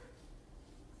side.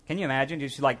 Can you imagine?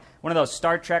 Just like one of those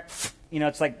Star Trek,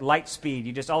 it's like light speed.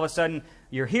 You just all of a sudden,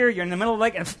 you're here, you're in the middle of the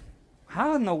lake, and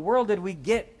How in the world did we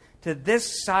get to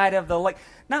this side of the lake?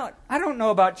 Now, I don't know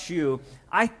about you.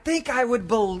 I think I would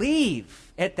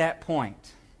believe at that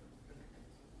point.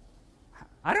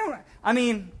 I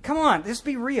mean, come on, just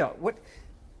be real.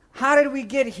 How did we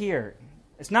get here?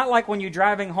 It's not like when you're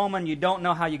driving home and you don't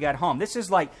know how you got home. This is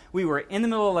like we were in the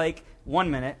middle of the lake 1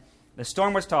 minute. The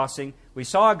storm was tossing. We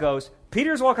saw a ghost.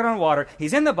 Peter's walking on water.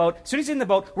 He's in the boat. As soon as he's in the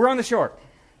boat, we're on the shore.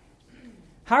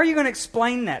 How are you going to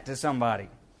explain that to somebody?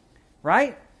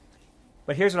 Right?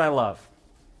 But here's what I love.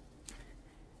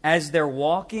 As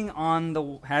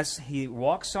he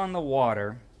walks on the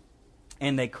water,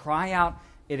 and they cry out,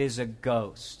 "It is a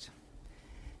ghost."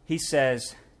 He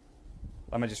says,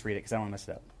 let me just read it because I don't want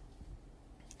to mess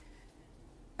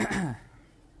it up.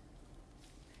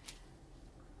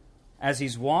 As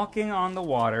he's walking on the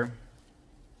water,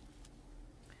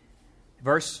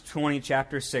 verse 20,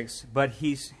 chapter 6,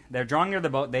 they're drawing near the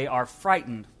boat. They are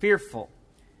frightened, fearful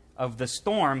of the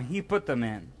storm he put them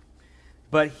in.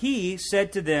 But he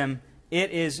said to them,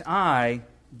 "It is I,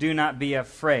 do not be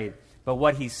afraid." But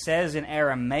what he says in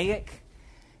Aramaic,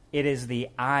 it is the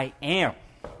 "I am,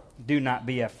 do not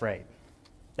be afraid."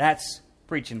 That's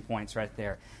preaching points right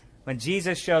there. When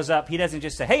Jesus shows up, he doesn't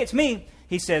just say, "Hey, it's me."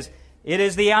 He says, "It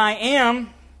is the I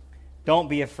am, don't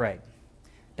be afraid."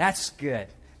 That's good.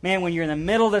 Man, when you're in the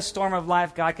middle of the storm of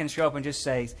life, God can show up and just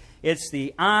say, it's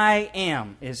the I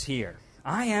am is here.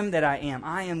 I am that I am.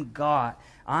 I am God.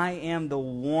 I am the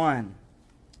one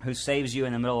who saves you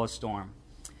in the middle of a storm.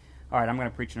 All right, I'm going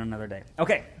to preach on another day.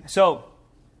 Okay, so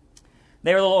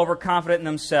they were a little overconfident in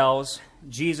themselves.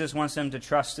 Jesus wants them to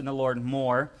trust in the Lord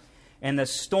more. And the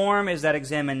storm is that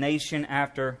examination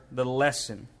after the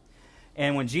lesson.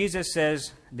 And when Jesus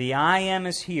says, the I am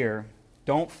is here,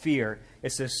 don't fear,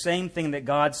 it's the same thing that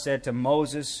God said to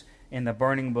Moses in the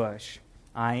burning bush.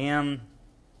 I am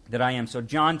that I am. So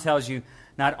John tells you,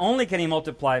 not only can he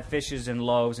multiply fishes and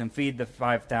loaves and feed the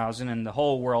 5,000 and the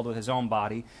whole world with his own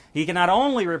body, he can not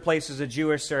only replaces a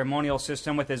Jewish ceremonial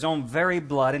system with his own very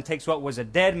blood and takes what was a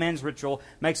dead man's ritual,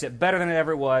 makes it better than it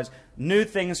ever was, new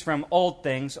things from old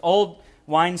things. Old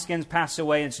wineskins pass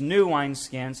away, it's new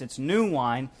wineskins, it's new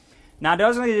wine. Now,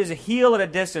 doesn't he just heal at a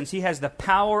distance? He has the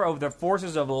power over the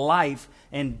forces of life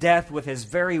and death with his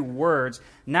very words.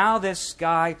 Now this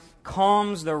guy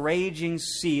calms the raging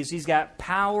seas. He's got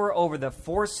power over the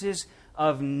forces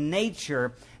of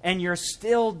nature. And you're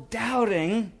still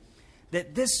doubting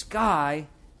that this guy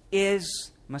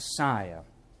is Messiah,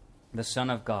 the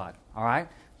Son of God. All right?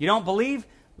 You don't believe?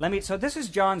 So this is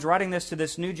John's writing this to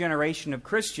this new generation of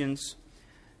Christians.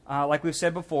 Like we've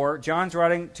said before, John's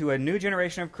writing to a new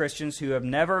generation of Christians who have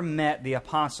never met the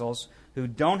apostles, who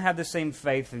don't have the same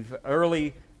faith that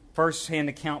early first-hand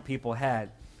account people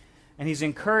had. And he's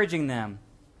encouraging them.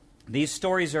 These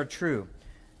stories are true.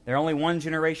 They're only one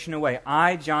generation away.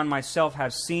 I, John, myself,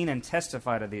 have seen and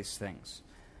testified of these things.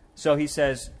 So he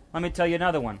says, let me tell you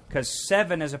another one, because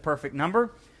 7 is a perfect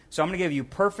number. So I'm going to give you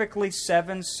perfectly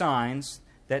 7 signs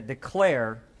that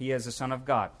declare he is the Son of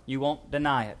God. You won't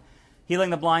deny it. Healing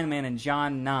the blind man in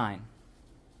John 9.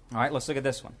 All right, let's look at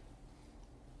this one.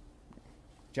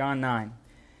 John 9.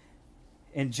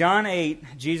 In John 8,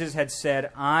 Jesus had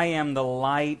said, I am the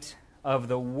light of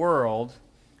the world.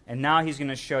 And now he's going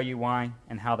to show you why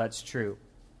and how that's true.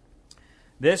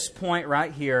 This point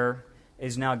right here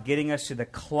is now getting us to the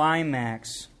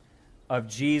climax of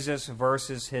Jesus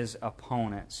versus his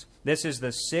opponents. This is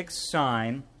the 6th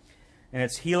sign, and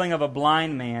it's healing of a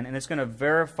blind man, and it's going to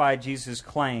verify Jesus'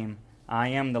 claim, I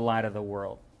am the light of the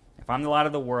world. If I'm the light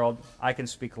of the world, I can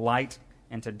speak light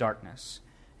into darkness.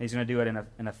 And he's going to do it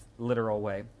in a literal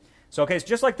way. So, okay, it's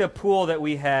just like the pool that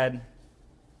we had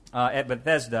at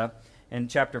Bethesda in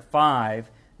chapter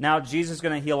 5. Now Jesus is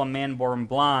going to heal a man born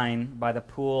blind by the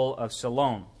pool of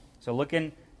Siloam. So look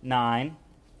in 9.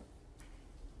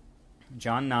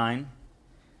 John 9.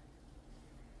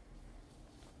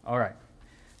 All right.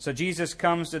 So Jesus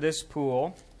comes to this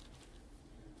pool.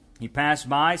 He passed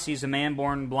by, sees a man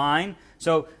born blind.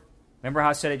 So, remember how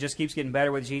I said it just keeps getting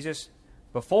better with Jesus?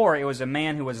 Before, it was a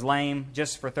man who was lame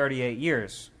just for 38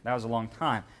 years. That was a long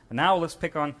time. But now let's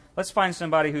find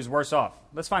somebody who's worse off.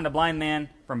 Let's find a blind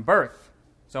man from birth.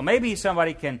 So maybe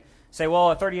somebody can say, well,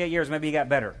 at 38 years, maybe he got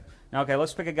better. Now, okay,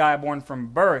 let's pick a guy born from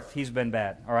birth. He's been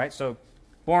bad. All right, so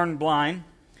born blind.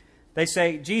 They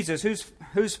say, Jesus,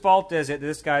 whose fault is it that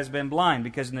this guy's been blind?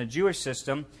 Because in the Jewish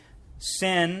system,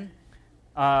 sin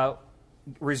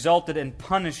resulted in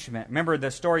punishment. Remember the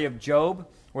story of Job,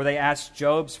 where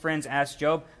Job's friends asked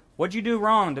Job, what'd you do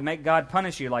wrong to make God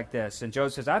punish you like this? And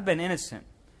Job says, I've been innocent.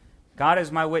 God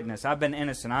is my witness. I've been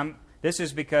innocent. This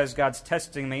is because God's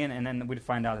testing me, and then we'd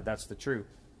find out that that's the truth.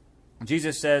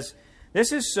 Jesus says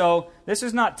This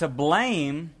is not to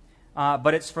blame,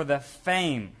 but it's for the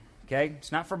fame. Okay?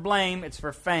 It's not for blame, it's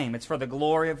for fame. It's for the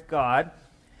glory of God.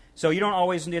 So you don't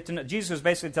always get to know. Jesus was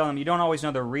basically telling them, you don't always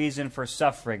know the reason for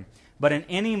suffering. But in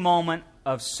any moment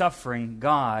of suffering,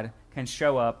 God can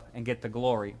show up and get the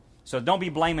glory. So don't be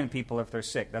blaming people if they're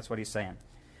sick. That's what he's saying.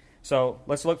 So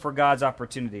let's look for God's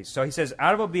opportunities. So he says,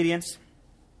 out of obedience,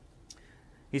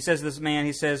 he says, this man,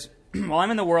 he says, while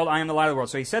I'm in the world, I am the light of the world.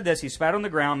 So he said this, he spat on the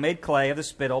ground, made clay of the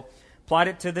spittle, applied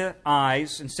it to the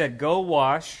eyes, and said, go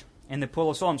wash in the pool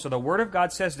of Siloam. So the word of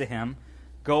God says to him,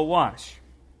 go wash,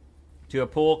 to a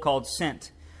pool called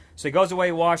Sent. So he goes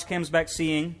away, washed, comes back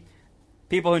seeing.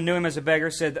 People who knew him as a beggar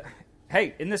said,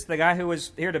 hey, isn't this the guy who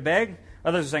was here to beg?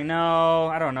 Others were saying, no,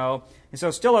 I don't know. And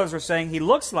so still others were saying, he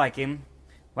looks like him,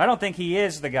 but I don't think he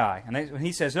is the guy. And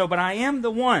he says, no, but I am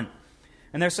the one.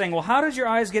 And they're saying, well, how did your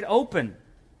eyes get open?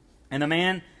 And the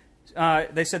man,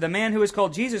 they said, the man who is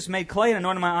called Jesus made clay and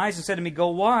anointed my eyes and said to me, go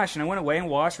wash. And I went away and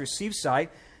washed, received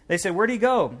sight. They said, where'd he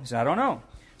go? He said, I don't know.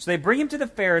 So they bring him to the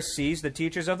Pharisees, the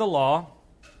teachers of the law.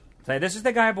 Say, this is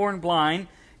the guy born blind.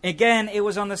 Again, it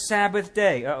was on the Sabbath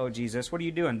day. Uh-oh, Jesus, what are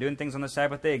you doing? Doing things on the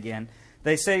Sabbath day again.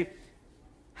 They say,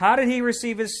 how did he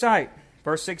receive his sight?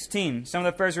 Verse 16. Some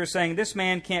of the Pharisees are saying, this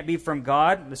man can't be from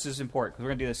God. This is important because we're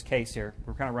going to do this case here.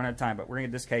 We're kind of running out of time, but we're going to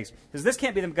get this case. Because this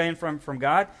can't be the guy from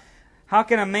God. How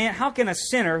can a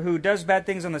sinner who does bad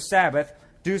things on the Sabbath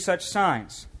do such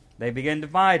signs? They begin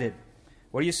divided.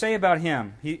 What do you say about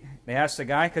him? They asked the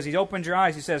guy, because he opened your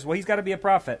eyes. He says, well, he's got to be a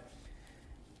prophet.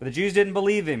 But the Jews didn't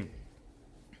believe him.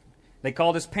 They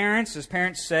called his parents. His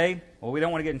parents say, well, we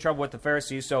don't want to get in trouble with the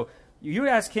Pharisees, so you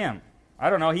ask him. I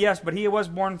don't know. He asked, but he was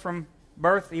born from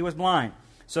birth. He was blind.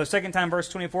 So second time, verse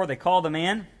 24, they call the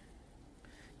man.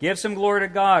 Give some glory to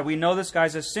God. We know this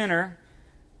guy's a sinner.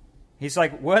 He's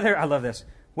like, I love this.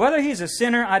 Whether he's a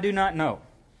sinner, I do not know.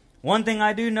 One thing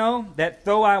I do know, that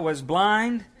though I was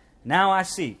blind, now I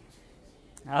see.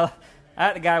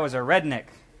 That guy was a redneck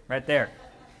right there.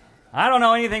 I don't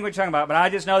know anything we're talking about, but I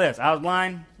just know this. I was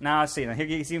blind, now I see. Now here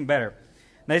it's even better.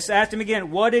 They asked him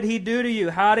again, what did he do to you?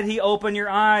 How did he open your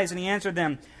eyes? And he answered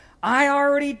them, I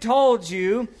already told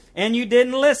you, and you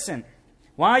didn't listen.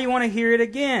 Why you want to hear it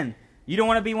again? You don't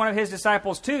want to be one of his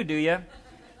disciples too, do you?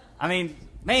 I mean,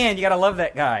 man, you got to love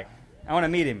that guy. I want to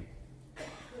meet him.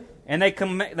 And they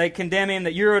condemn him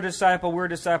that you're a disciple, we're a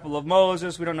disciple of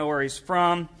Moses, we don't know where he's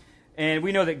from. And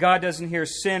we know that God doesn't hear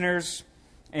sinners.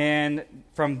 And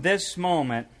from this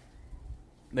moment,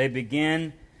 they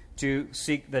begin to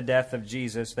seek the death of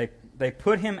Jesus. They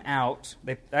put him out.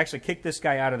 They actually kicked this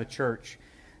guy out of the church.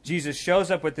 Jesus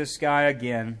shows up with this guy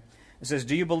again. It says,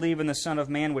 do you believe in the Son of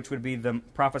Man, which would be the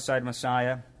prophesied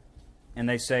Messiah? And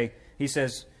he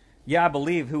says, yeah, I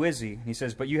believe. Who is he? He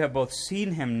says, but you have both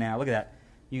seen him now. Look at that.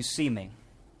 You see me.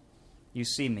 You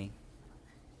see me.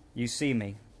 You see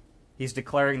me. He's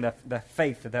declaring the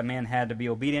faith that man had to be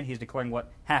obedient. He's declaring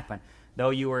what happened.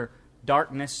 Though you were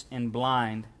darkness and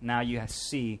blind, now you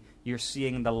see. You're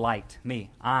seeing the light. Me.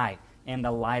 I am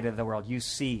the light of the world. You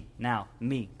see now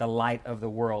me, the light of the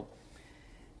world.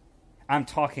 I'm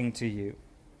talking to you.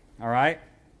 All right?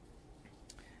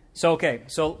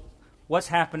 So what's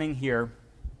happening here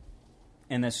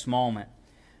in this moment?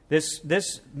 This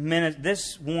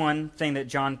one thing that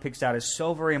John picks out is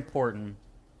so very important.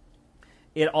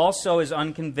 It also is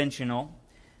unconventional,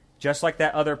 just like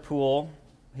that other pool.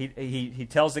 He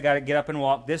tells the guy to get up and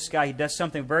walk. This guy, he does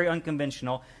something very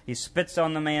unconventional. He spits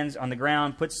on the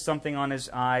ground, puts something on his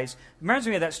eyes. It reminds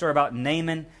me of that story about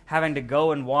Naaman having to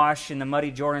go and wash in the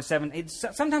muddy Jordan 7.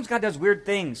 Sometimes God does weird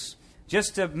things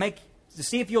just to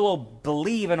see if you'll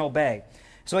believe and obey.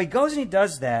 So he goes and he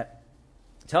does that,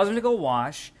 tells him to go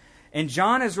wash. And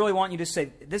John is really wanting you to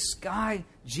say, this guy,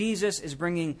 Jesus, is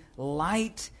bringing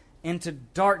light into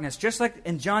darkness. Just like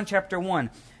in John chapter 1.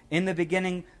 In the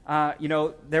beginning,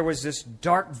 there was this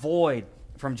dark void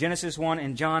from Genesis 1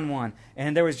 and John 1.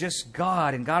 And there was just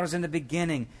God, and God was in the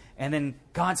beginning. And then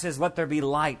God says, let there be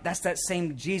light. That's that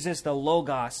same Jesus, the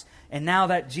Logos. And now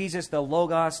that Jesus, the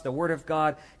Logos, the Word of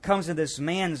God, comes into this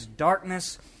man's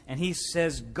darkness, and he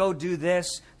says, go do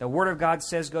this. The Word of God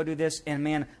says, go do this. And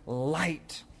man,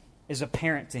 light is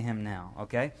apparent to him now,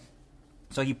 okay?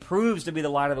 So he proves to be the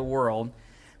light of the world.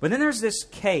 But then there's this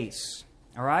case,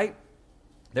 all right?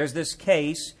 There's this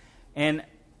case, and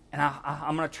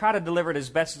I'm going to try to deliver it as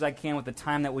best as I can with the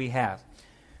time that we have.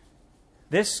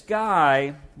 This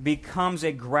guy becomes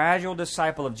a gradual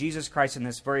disciple of Jesus Christ in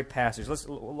this very passage. Let's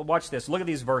watch this. Look at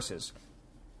these verses.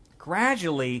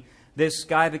 Gradually, this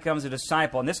guy becomes a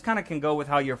disciple, and this kind of can go with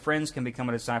how your friends can become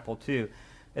a disciple too.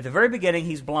 At the very beginning,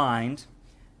 he's blind.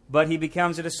 but he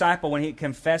becomes a disciple when he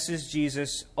confesses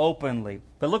Jesus openly.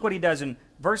 But look what he does in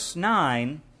verse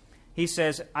 9. He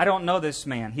says, I don't know this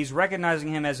man. He's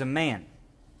recognizing him as a man.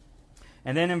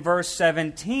 And then in verse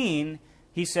 17,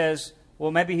 he says,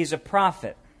 well, maybe he's a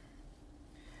prophet.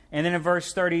 And then in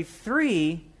verse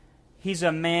 33, he's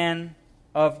a man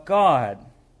of God.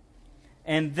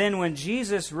 And then when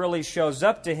Jesus really shows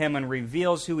up to him and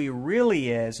reveals who he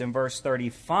really is in verse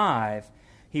 35,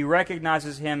 he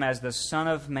recognizes him as the Son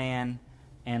of Man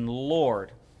and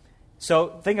Lord.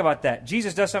 So think about that.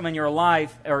 Jesus does something in your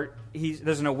life, or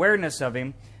there's an awareness of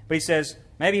him, but he says,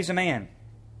 maybe he's a man.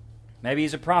 Maybe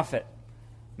he's a prophet.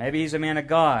 Maybe he's a man of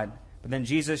God. But then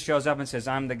Jesus shows up and says,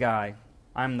 I'm the guy.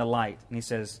 I'm the light. And he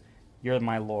says, you're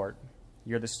my Lord.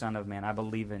 You're the Son of Man. I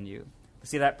believe in you.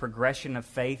 See that progression of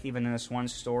faith even in this one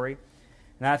story?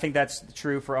 And I think that's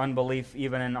true for unbelief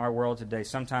even in our world today.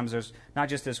 Sometimes there's not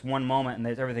just this one moment and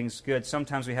that everything's good.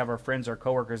 Sometimes we have our friends, our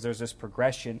coworkers, there's this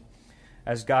progression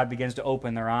as God begins to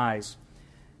open their eyes.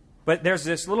 But there's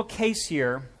this little case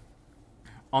here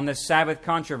on this Sabbath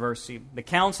controversy. The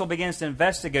council begins to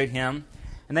investigate him,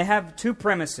 and they have two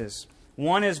premises.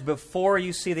 One is before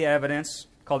you see the evidence,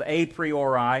 called a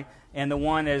priori, and the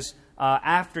one is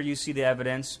after you see the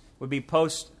evidence, would be a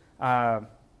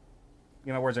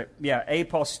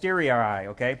posteriori,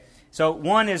 okay? So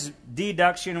one is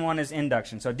deduction, one is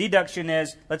induction. So deduction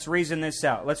is, let's reason this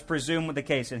out. Let's presume with the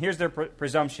case. And here's their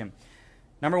presumption.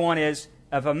 Number one is,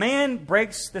 if a man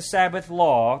breaks the Sabbath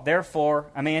law, therefore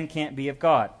a man can't be of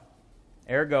God.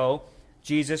 Ergo,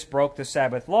 Jesus broke the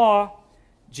Sabbath law.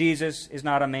 Jesus is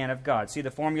not a man of God. See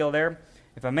the formula there?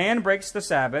 If a man breaks the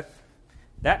Sabbath,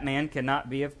 that man cannot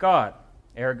be of God.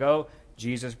 Ergo,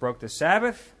 Jesus broke the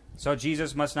Sabbath, so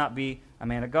Jesus must not be a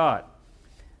man of God.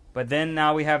 But then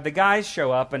now we have the guys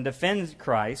show up and defend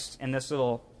Christ in this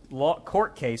little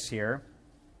court case here.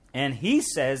 And he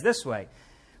says this way,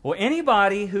 well,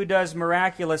 anybody who does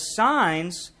miraculous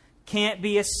signs can't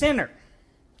be a sinner.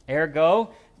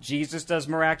 Ergo, Jesus does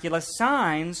miraculous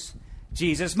signs.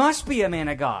 Jesus must be a man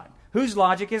of God. Whose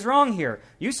logic is wrong here?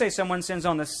 You say someone sins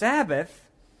on the Sabbath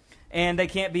and they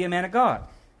can't be a man of God.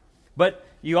 But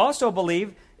you also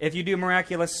believe if you do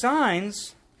miraculous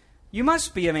signs, you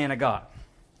must be a man of God.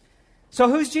 So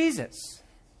who's Jesus?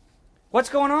 What's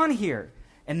going on here?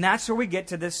 And that's where we get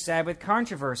to this Sabbath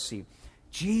controversy.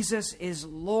 Jesus is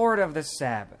Lord of the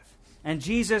Sabbath. And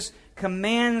Jesus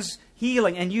commands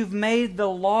healing. And you've made the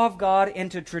law of God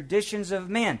into traditions of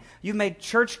men. You've made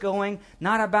church going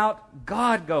not about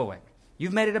God going.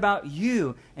 You've made it about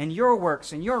you and your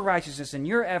works and your righteousness and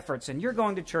your efforts and your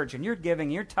going to church and your giving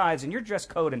and your tithes and your dress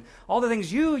code and all the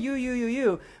things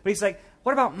you. But he's like,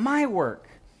 what about my work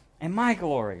and my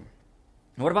glory?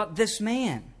 And what about this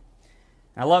man?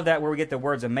 And I love that where we get the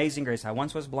words, amazing grace. I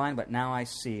once was blind, but now I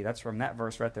see. That's from that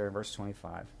verse right there in verse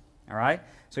 25. All right?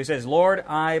 So he says, Lord,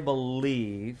 I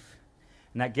believe.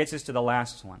 And that gets us to the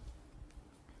last one.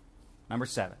 Number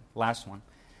 7, last one.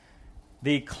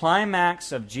 The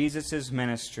climax of Jesus'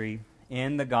 ministry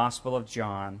in the Gospel of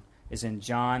John is in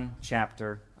John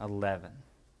chapter 11.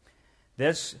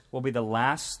 This will be the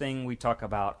last thing we talk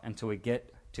about until we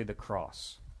get to the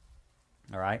cross.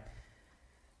 All right?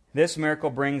 This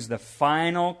miracle brings the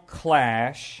final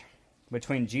clash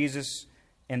between Jesus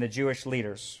and the Jewish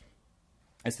leaders.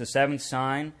 It's the 7th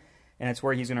sign, and it's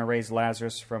where he's going to raise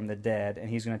Lazarus from the dead,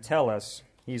 and he's going to tell us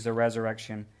he's the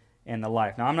resurrection and the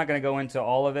life. Now, I'm not going to go into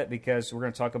all of it because we're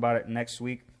going to talk about it next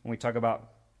week when we talk about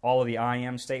all of the I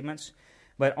am statements.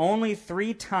 But only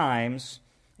 3 times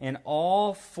in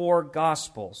all 4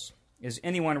 Gospels is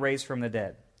anyone raised from the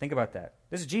dead. Think about that.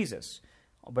 This is Jesus.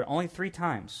 But only 3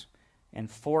 times in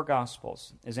 4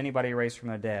 Gospels is anybody raised from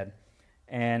the dead.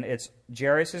 And it's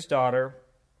Jairus' daughter,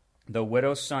 the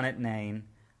widow's son at Nain,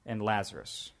 and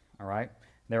Lazarus. All right?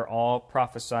 They're all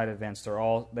prophesied events.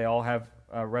 They all have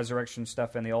resurrection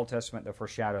stuff in the Old Testament that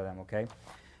foreshadow them, okay?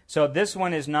 So this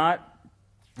one is not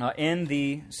in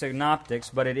the synoptics,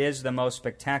 but it is the most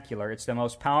spectacular. It's the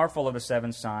most powerful of the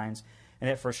 7 signs, and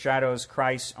it foreshadows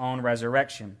Christ's own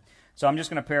resurrection. So I'm just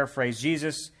going to paraphrase.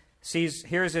 Jesus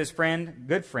here's his friend,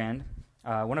 good friend,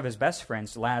 one of his best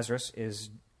friends, Lazarus, is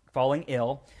falling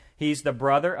ill. He's the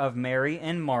brother of Mary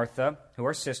and Martha, who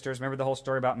are sisters. Remember the whole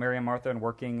story about Mary and Martha and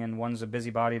working, and one's a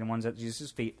busybody and one's at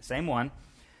Jesus' feet. Same one.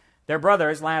 Their brother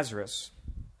is Lazarus.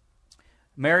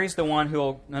 Mary's the one who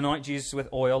will anoint Jesus with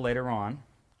oil later on.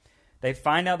 They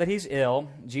find out that he's ill.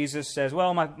 Jesus says,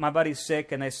 well, my buddy's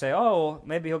sick. And they say, oh,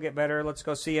 maybe he'll get better. Let's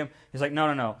go see him. He's like,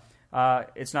 no.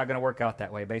 It's not going to work out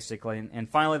that way, basically. And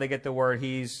finally they get the word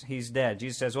he's dead.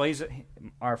 Jesus says, well,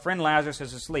 our friend Lazarus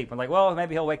is asleep. We're like, well,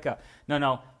 maybe he'll wake up.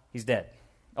 No, he's dead.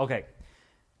 Okay.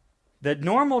 The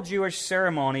normal Jewish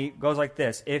ceremony goes like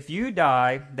this. If you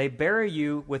die, they bury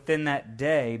you within that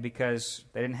day because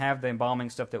they didn't have the embalming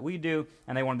stuff that we do,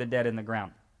 and they wanted the dead in the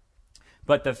ground.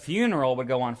 But the funeral would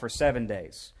go on for 7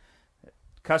 days.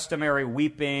 Customary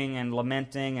weeping and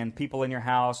lamenting and people in your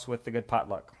house with the good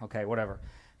potluck. Okay, whatever.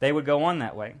 They would go on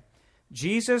that way.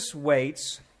 Jesus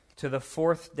waits to the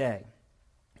 4th day.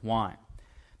 Why?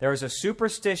 There was a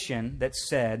superstition that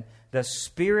said the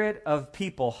spirit of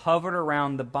people hovered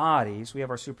around the bodies. We have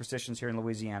our superstitions here in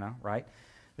Louisiana, right?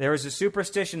 There was a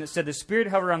superstition that said the spirit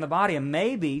hovered around the body, and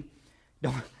maybe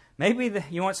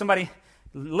you want somebody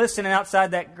listening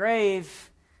outside that grave.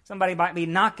 Somebody might be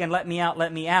knocking, let me out,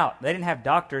 let me out. They didn't have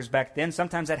doctors back then.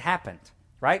 Sometimes that happened,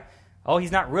 right? Oh,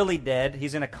 he's not really dead.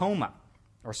 He's in a coma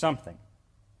or something.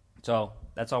 So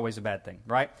that's always a bad thing,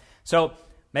 right? So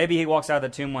maybe he walks out of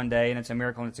the tomb one day and it's a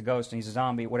miracle and it's a ghost and he's a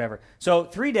zombie, whatever. So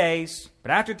 3 days,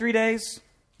 but after 3 days,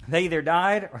 they either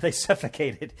died or they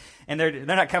suffocated and they're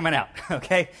not coming out,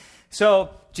 okay?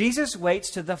 So Jesus waits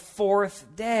to the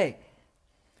 4th day.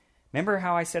 Remember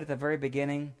how I said at the very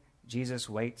beginning, Jesus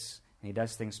waits and he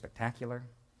does things spectacular?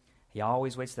 He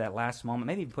always waits to that last moment.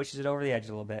 Maybe he pushes it over the edge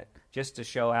a little bit just to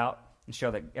show out and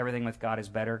show that everything with God is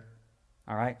better,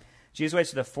 all right? Jesus waits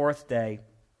to the 4th day.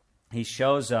 He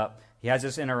shows up. He has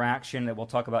this interaction that we'll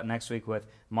talk about next week with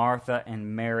Martha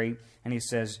and Mary. And he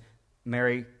says,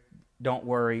 Mary, don't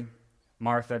worry.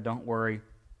 Martha, don't worry.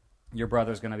 Your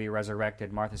brother's going to be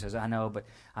resurrected. Martha says, I know, but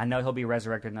I know he'll be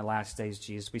resurrected in the last days,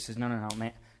 Jesus. But he says, no,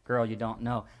 man, girl, you don't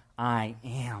know. I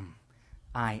am.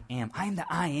 I am. I am the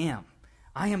I am.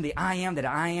 I am the I am that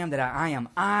I am that I am.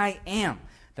 I am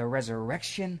the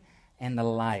resurrection and the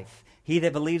life. He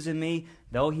that believes in me,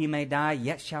 though he may die,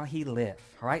 yet shall he live.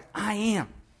 All right? I am.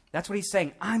 That's what he's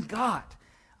saying. I'm God.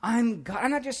 I'm God.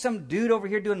 I'm not just some dude over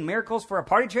here doing miracles for a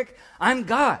party trick. I'm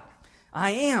God.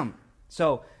 I am.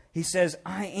 So he says,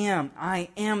 I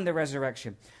am the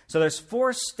resurrection. So there's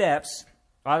 4 steps.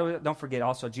 Don't forget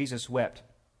also, Jesus wept.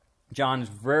 John's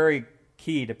very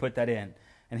key to put that in.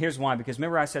 And here's why. Because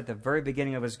remember I said at the very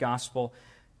beginning of his gospel,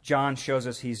 John shows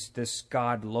us he's this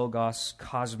God, Logos,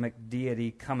 cosmic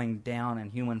deity coming down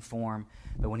in human form.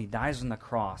 But when he dies on the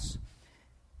cross,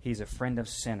 he's a friend of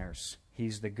sinners.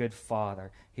 He's the good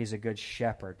father. He's a good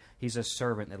shepherd. He's a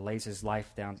servant that lays his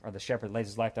life down, or the shepherd lays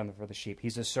his life down for the sheep.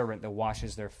 He's a servant that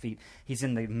washes their feet. He's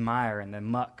in the mire and the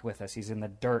muck with us. He's in the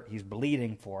dirt. He's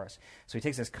bleeding for us. So he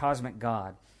takes this cosmic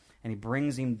God and he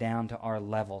brings him down to our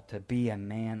level to be a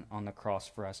man on the cross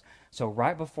for us. So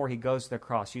right before he goes to the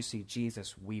cross, you see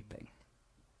Jesus weeping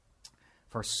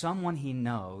for someone he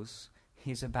knows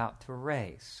he's about to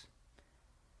raise.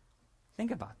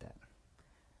 Think about that.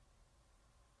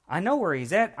 I know where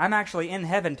he's at. I'm actually in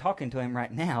heaven talking to him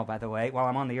right now, by the way, while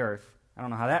I'm on the earth. I don't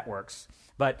know how that works.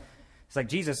 But it's like,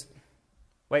 Jesus,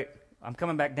 wait, I'm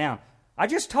coming back down. I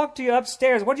just talked to you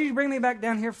upstairs. What did you bring me back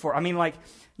down here for? I mean, like,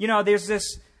 there's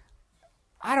this,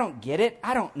 I don't get it.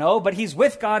 I don't know. But he's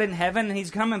with God in heaven, and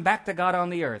he's coming back to God on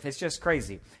the earth. It's just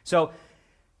crazy. So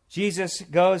Jesus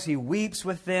goes, he weeps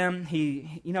with them.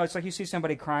 It's like you see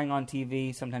somebody crying on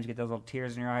TV. Sometimes you get those little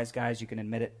tears in your eyes, guys. You can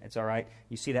admit it. It's all right.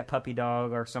 You see that puppy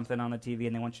dog or something on the TV,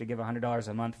 and they want you to give $100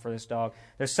 a month for this dog.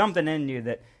 There's something in you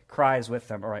that cries with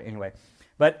them. All right, anyway.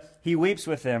 But he weeps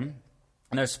with them,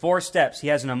 and there's 4 steps. He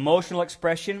has an emotional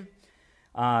expression.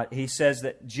 He says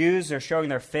that Jews are showing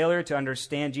their failure to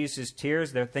understand Jesus'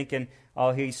 tears. They're thinking,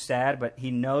 oh, he's sad, but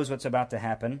he knows what's about to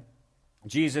happen.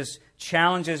 Jesus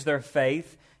challenges their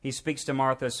faith. He speaks to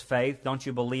Martha's faith. Don't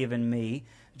you believe in me?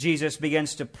 Jesus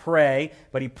begins to pray,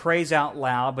 but he prays out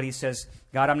loud. But he says,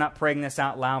 God, I'm not praying this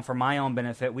out loud for my own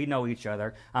benefit. We know each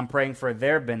other. I'm praying for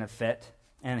their benefit.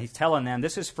 And he's telling them,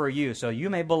 this is for you, so you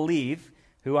may believe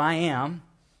who I am.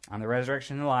 I'm the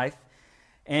resurrection and life.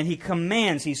 And he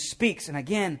commands, he speaks. And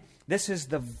again, this is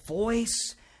the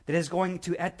voice that is going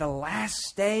to, at the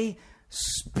last day,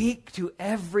 speak to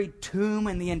every tomb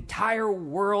in the entire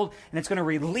world, and it's going to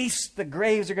release, the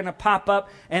graves are going to pop up,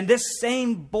 and this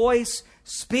same voice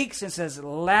speaks and says,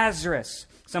 Lazarus.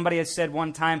 Somebody had said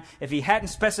one time, if he hadn't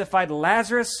specified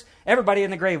Lazarus, everybody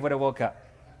in the grave would have woke up.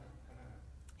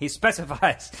 He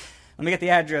specifies. Let me get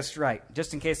the address right,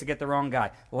 just in case I get the wrong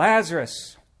guy.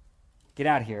 Lazarus, get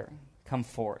out here, come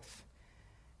forth.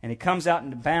 And he comes out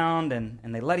and bound,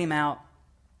 and they let him out.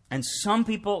 And some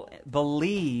people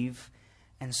believe,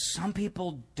 and some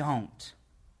people don't.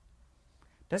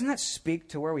 Doesn't that speak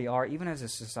to where we are, even as a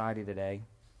society today?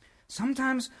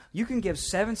 Sometimes you can give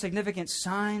 7 significant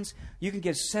signs. You can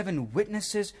give 7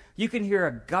 witnesses. You can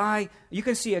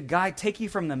see a guy take you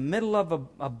from the middle of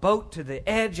a boat to the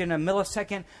edge in a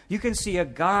millisecond. You can see a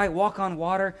guy walk on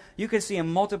water. You can see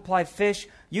him multiply fish.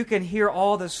 You can hear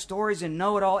all the stories and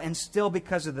know it all, and still,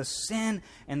 because of the sin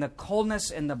and the coldness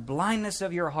and the blindness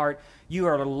of your heart, you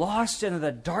are lost into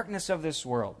the darkness of this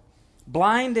world.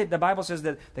 Blinded, the Bible says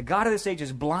that the God of this age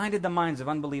has blinded the minds of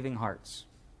unbelieving hearts.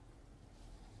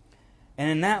 And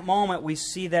in that moment, we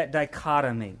see that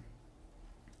dichotomy.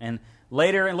 And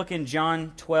later, look in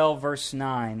John 12, verse 9.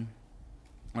 I'm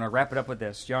going to wrap it up with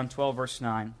this. John 12, verse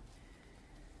 9.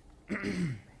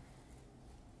 The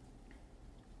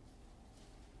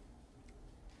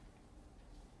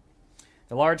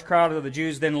large crowd of the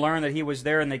Jews then learned that he was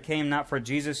there, and they came not for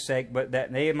Jesus' sake, but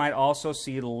that they might also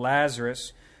see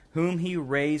Lazarus, whom he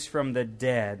raised from the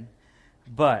dead.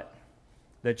 But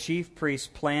the chief priests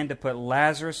planned to put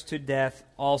Lazarus to death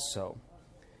also,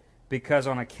 because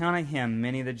on account of him,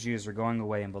 many of the Jews are going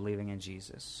away and believing in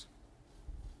Jesus.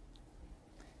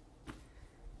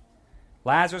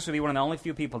 Lazarus would be one of the only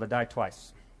few people to die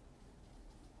twice.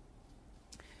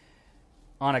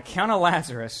 On account of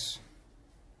Lazarus,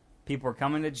 people are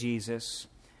coming to Jesus,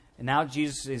 and now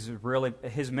Jesus is really,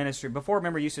 his ministry. Before,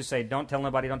 remember, he used to say, don't tell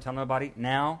nobody, don't tell nobody.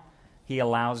 Now, he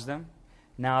allows them.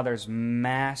 Now there's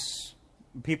mass.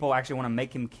 People actually want to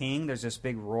make him king. There's this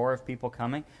big roar of people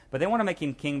coming. But they want to make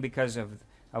him king because of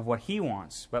what he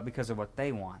wants, but because of what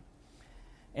they want.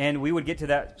 And we would get to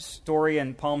that story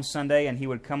in Palm Sunday, and he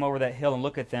would come over that hill and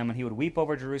look at them, and he would weep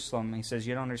over Jerusalem. He says,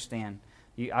 you don't understand.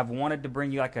 I've wanted to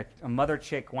bring you like a mother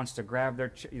chick wants to grab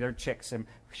their chicks and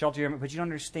shelter you, but you don't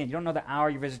understand. You don't know the hour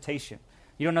of your visitation.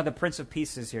 You don't know the Prince of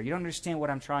Peace is here. You don't understand what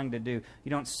I'm trying to do. You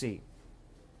don't see.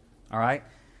 All right?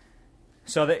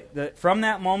 So from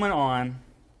that moment on,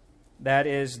 that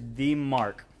is the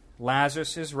mark.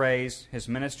 Lazarus is raised. His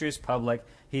ministry is public.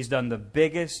 He's done the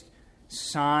biggest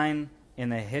sign in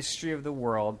the history of the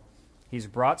world. He's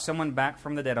brought someone back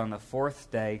from the dead on the 4th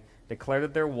day, declared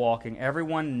that they're walking.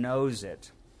 Everyone knows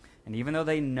it. And even though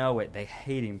they know it, they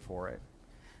hate him for it.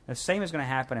 The same is going to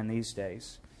happen in these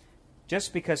days.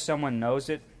 Just because someone knows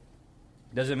it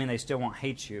doesn't mean they still won't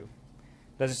hate you.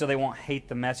 Doesn't say they won't hate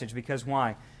the message. Because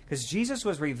why? Because Jesus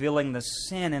was revealing the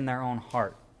sin in their own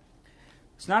heart.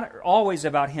 It's not always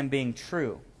about him being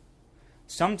true.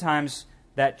 Sometimes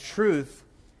that truth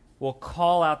will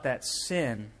call out that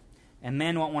sin, and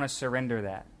men won't want to surrender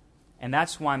that. And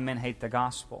that's why men hate the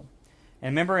gospel.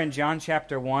 And remember in John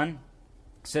chapter 1,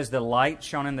 it says the light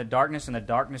shone in the darkness, and the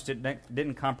darkness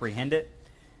didn't comprehend it.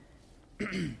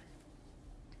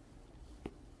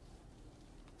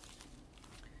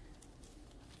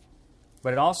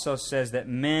 But it also says that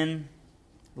men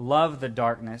love the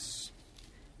darkness,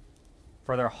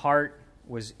 for their heart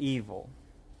was evil.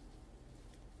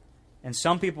 And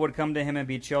some people would come to him and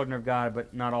be children of God,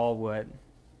 but not all would.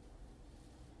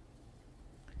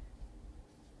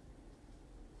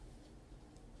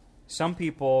 Some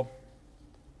people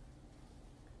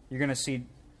you're going to see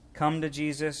come to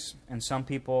Jesus, and some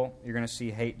people you're going to see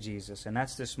hate Jesus. And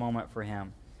that's this moment for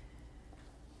him.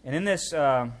 And in this,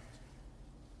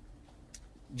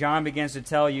 John begins to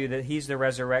tell you that he's the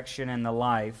resurrection and the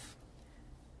life.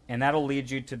 And that'll lead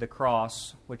you to the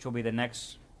cross, which will be the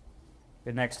next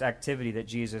activity that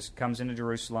Jesus comes into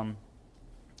Jerusalem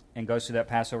and goes through that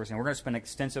Passover scene. We're going to spend an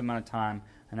extensive amount of time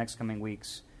the next coming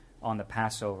weeks on the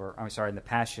the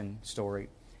Passion story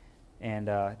and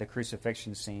the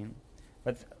crucifixion scene.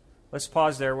 But let's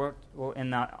pause there. We'll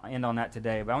end on that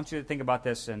today. But I want you to think about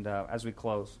this and as we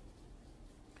close.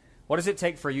 What does it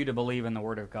take for you to believe in the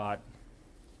Word of God?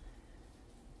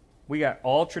 We got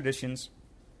all traditions.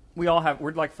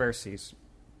 We're like Pharisees.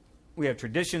 We have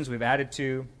traditions we've added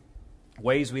to,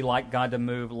 ways we like God to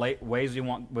move, ways we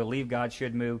believe God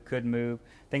should move, could move,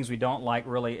 things we don't like,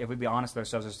 really, if we be honest with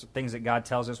ourselves, there's things that God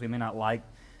tells us we may not like.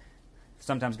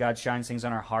 Sometimes God shines things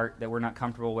on our heart that we're not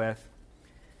comfortable with.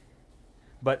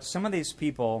 But some of these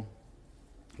people,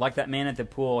 like that man at the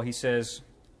pool, he says,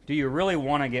 do you really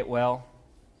want to get well?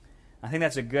 I think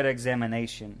that's a good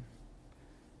examination.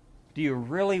 Do you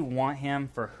really want him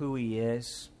for who he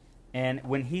is? And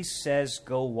when he says,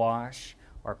 go wash,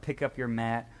 or pick up your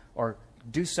mat, or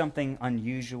do something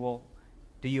unusual,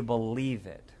 do you believe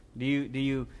it? Do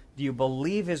you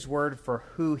believe his word for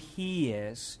who he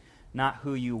is, not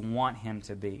who you want him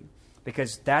to be?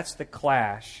 Because that's the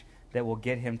clash that will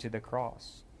get him to the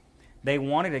cross. They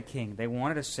wanted a king, they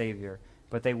wanted a savior,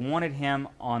 but they wanted him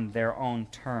on their own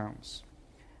terms.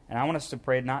 And I want us to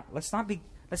pray, let's not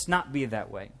be that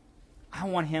way. I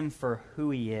want him for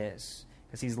who he is,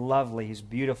 because he's lovely, he's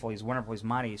beautiful, he's wonderful, he's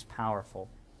mighty, he's powerful.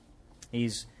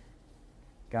 He's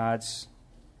God's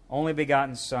only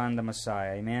begotten Son, the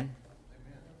Messiah. Amen?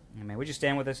 Amen. Would you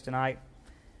stand with us tonight?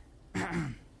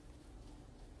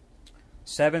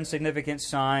 7 significant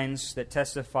signs that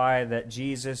testify that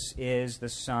Jesus is the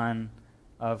Son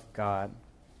of God.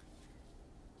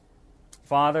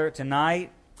 Father,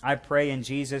 tonight I pray in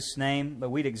Jesus' name that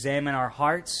we'd examine our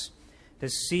hearts to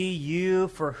see You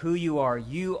for who You are.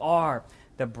 You are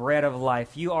the bread of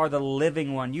life. You are the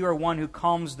living one. You are one who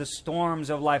calms the storms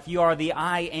of life. You are the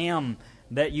I am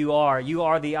that You are. You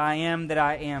are the I am that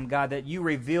I am, God, that You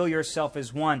reveal Yourself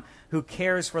as one who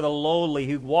cares for the lowly,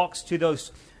 who walks to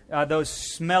those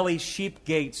smelly sheep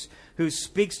gates, who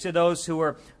speaks to those who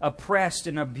are oppressed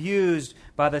and abused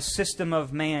by the system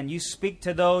of man. You speak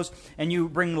to those and You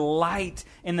bring light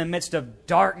in the midst of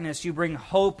darkness. You bring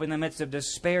hope in the midst of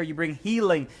despair. You bring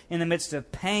healing in the midst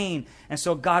of pain. And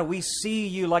so, God, we see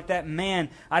You like that man.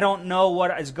 I don't know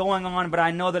what is going on, but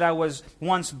I know that I was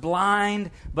once blind,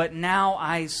 but now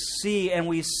I see, and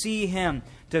we see Him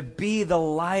to be the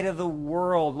light of the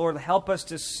world. Lord, help us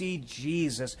to see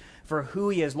Jesus for who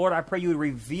He is. Lord, I pray You would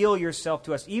reveal Yourself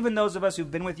to us, even those of us who've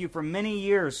been with You for many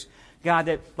years. God,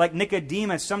 that like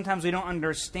Nicodemus, sometimes we don't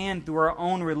understand through our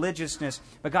own religiousness,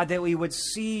 but God, that we would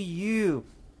see You,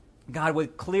 God,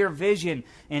 with clear vision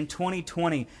in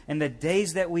 2020 and the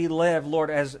days that we live, Lord,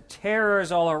 as terror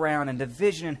is all around and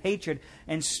division and hatred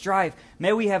and strife.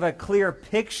 May we have a clear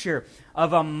picture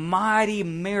of a mighty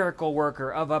miracle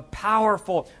worker, of a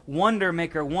powerful wonder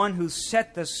maker, one who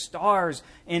set the stars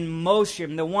in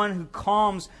motion, the one who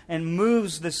calms and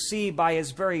moves the sea by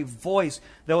His very voice,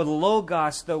 the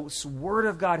Logos, the Word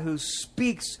of God who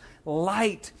speaks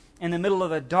light in the middle of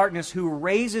the darkness, who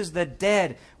raises the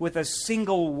dead with a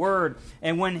single word.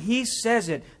 And when He says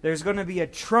it, there's going to be a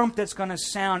trump that's going to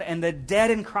sound, and the dead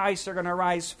in Christ are going to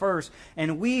rise first.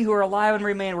 And we who are alive and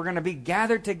remain, we're going to be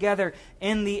gathered together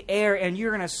in the air, and you're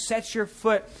going to set your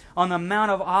foot on the Mount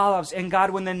of Olives. And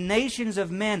God, when the nations of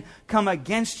men come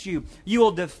against You, You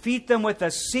will defeat them with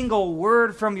a single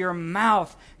word from Your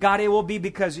mouth. God, it will be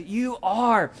because You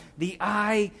are the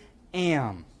I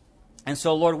am. And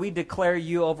so, Lord, we declare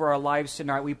You over our lives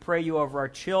tonight. We pray You over our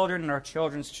children and our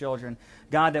children's children.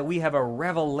 God, that we have a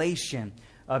revelation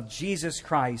of Jesus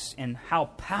Christ and how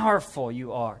powerful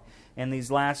You are in these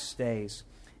last days.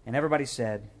 And everybody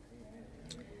said,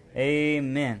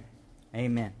 Amen.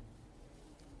 Amen.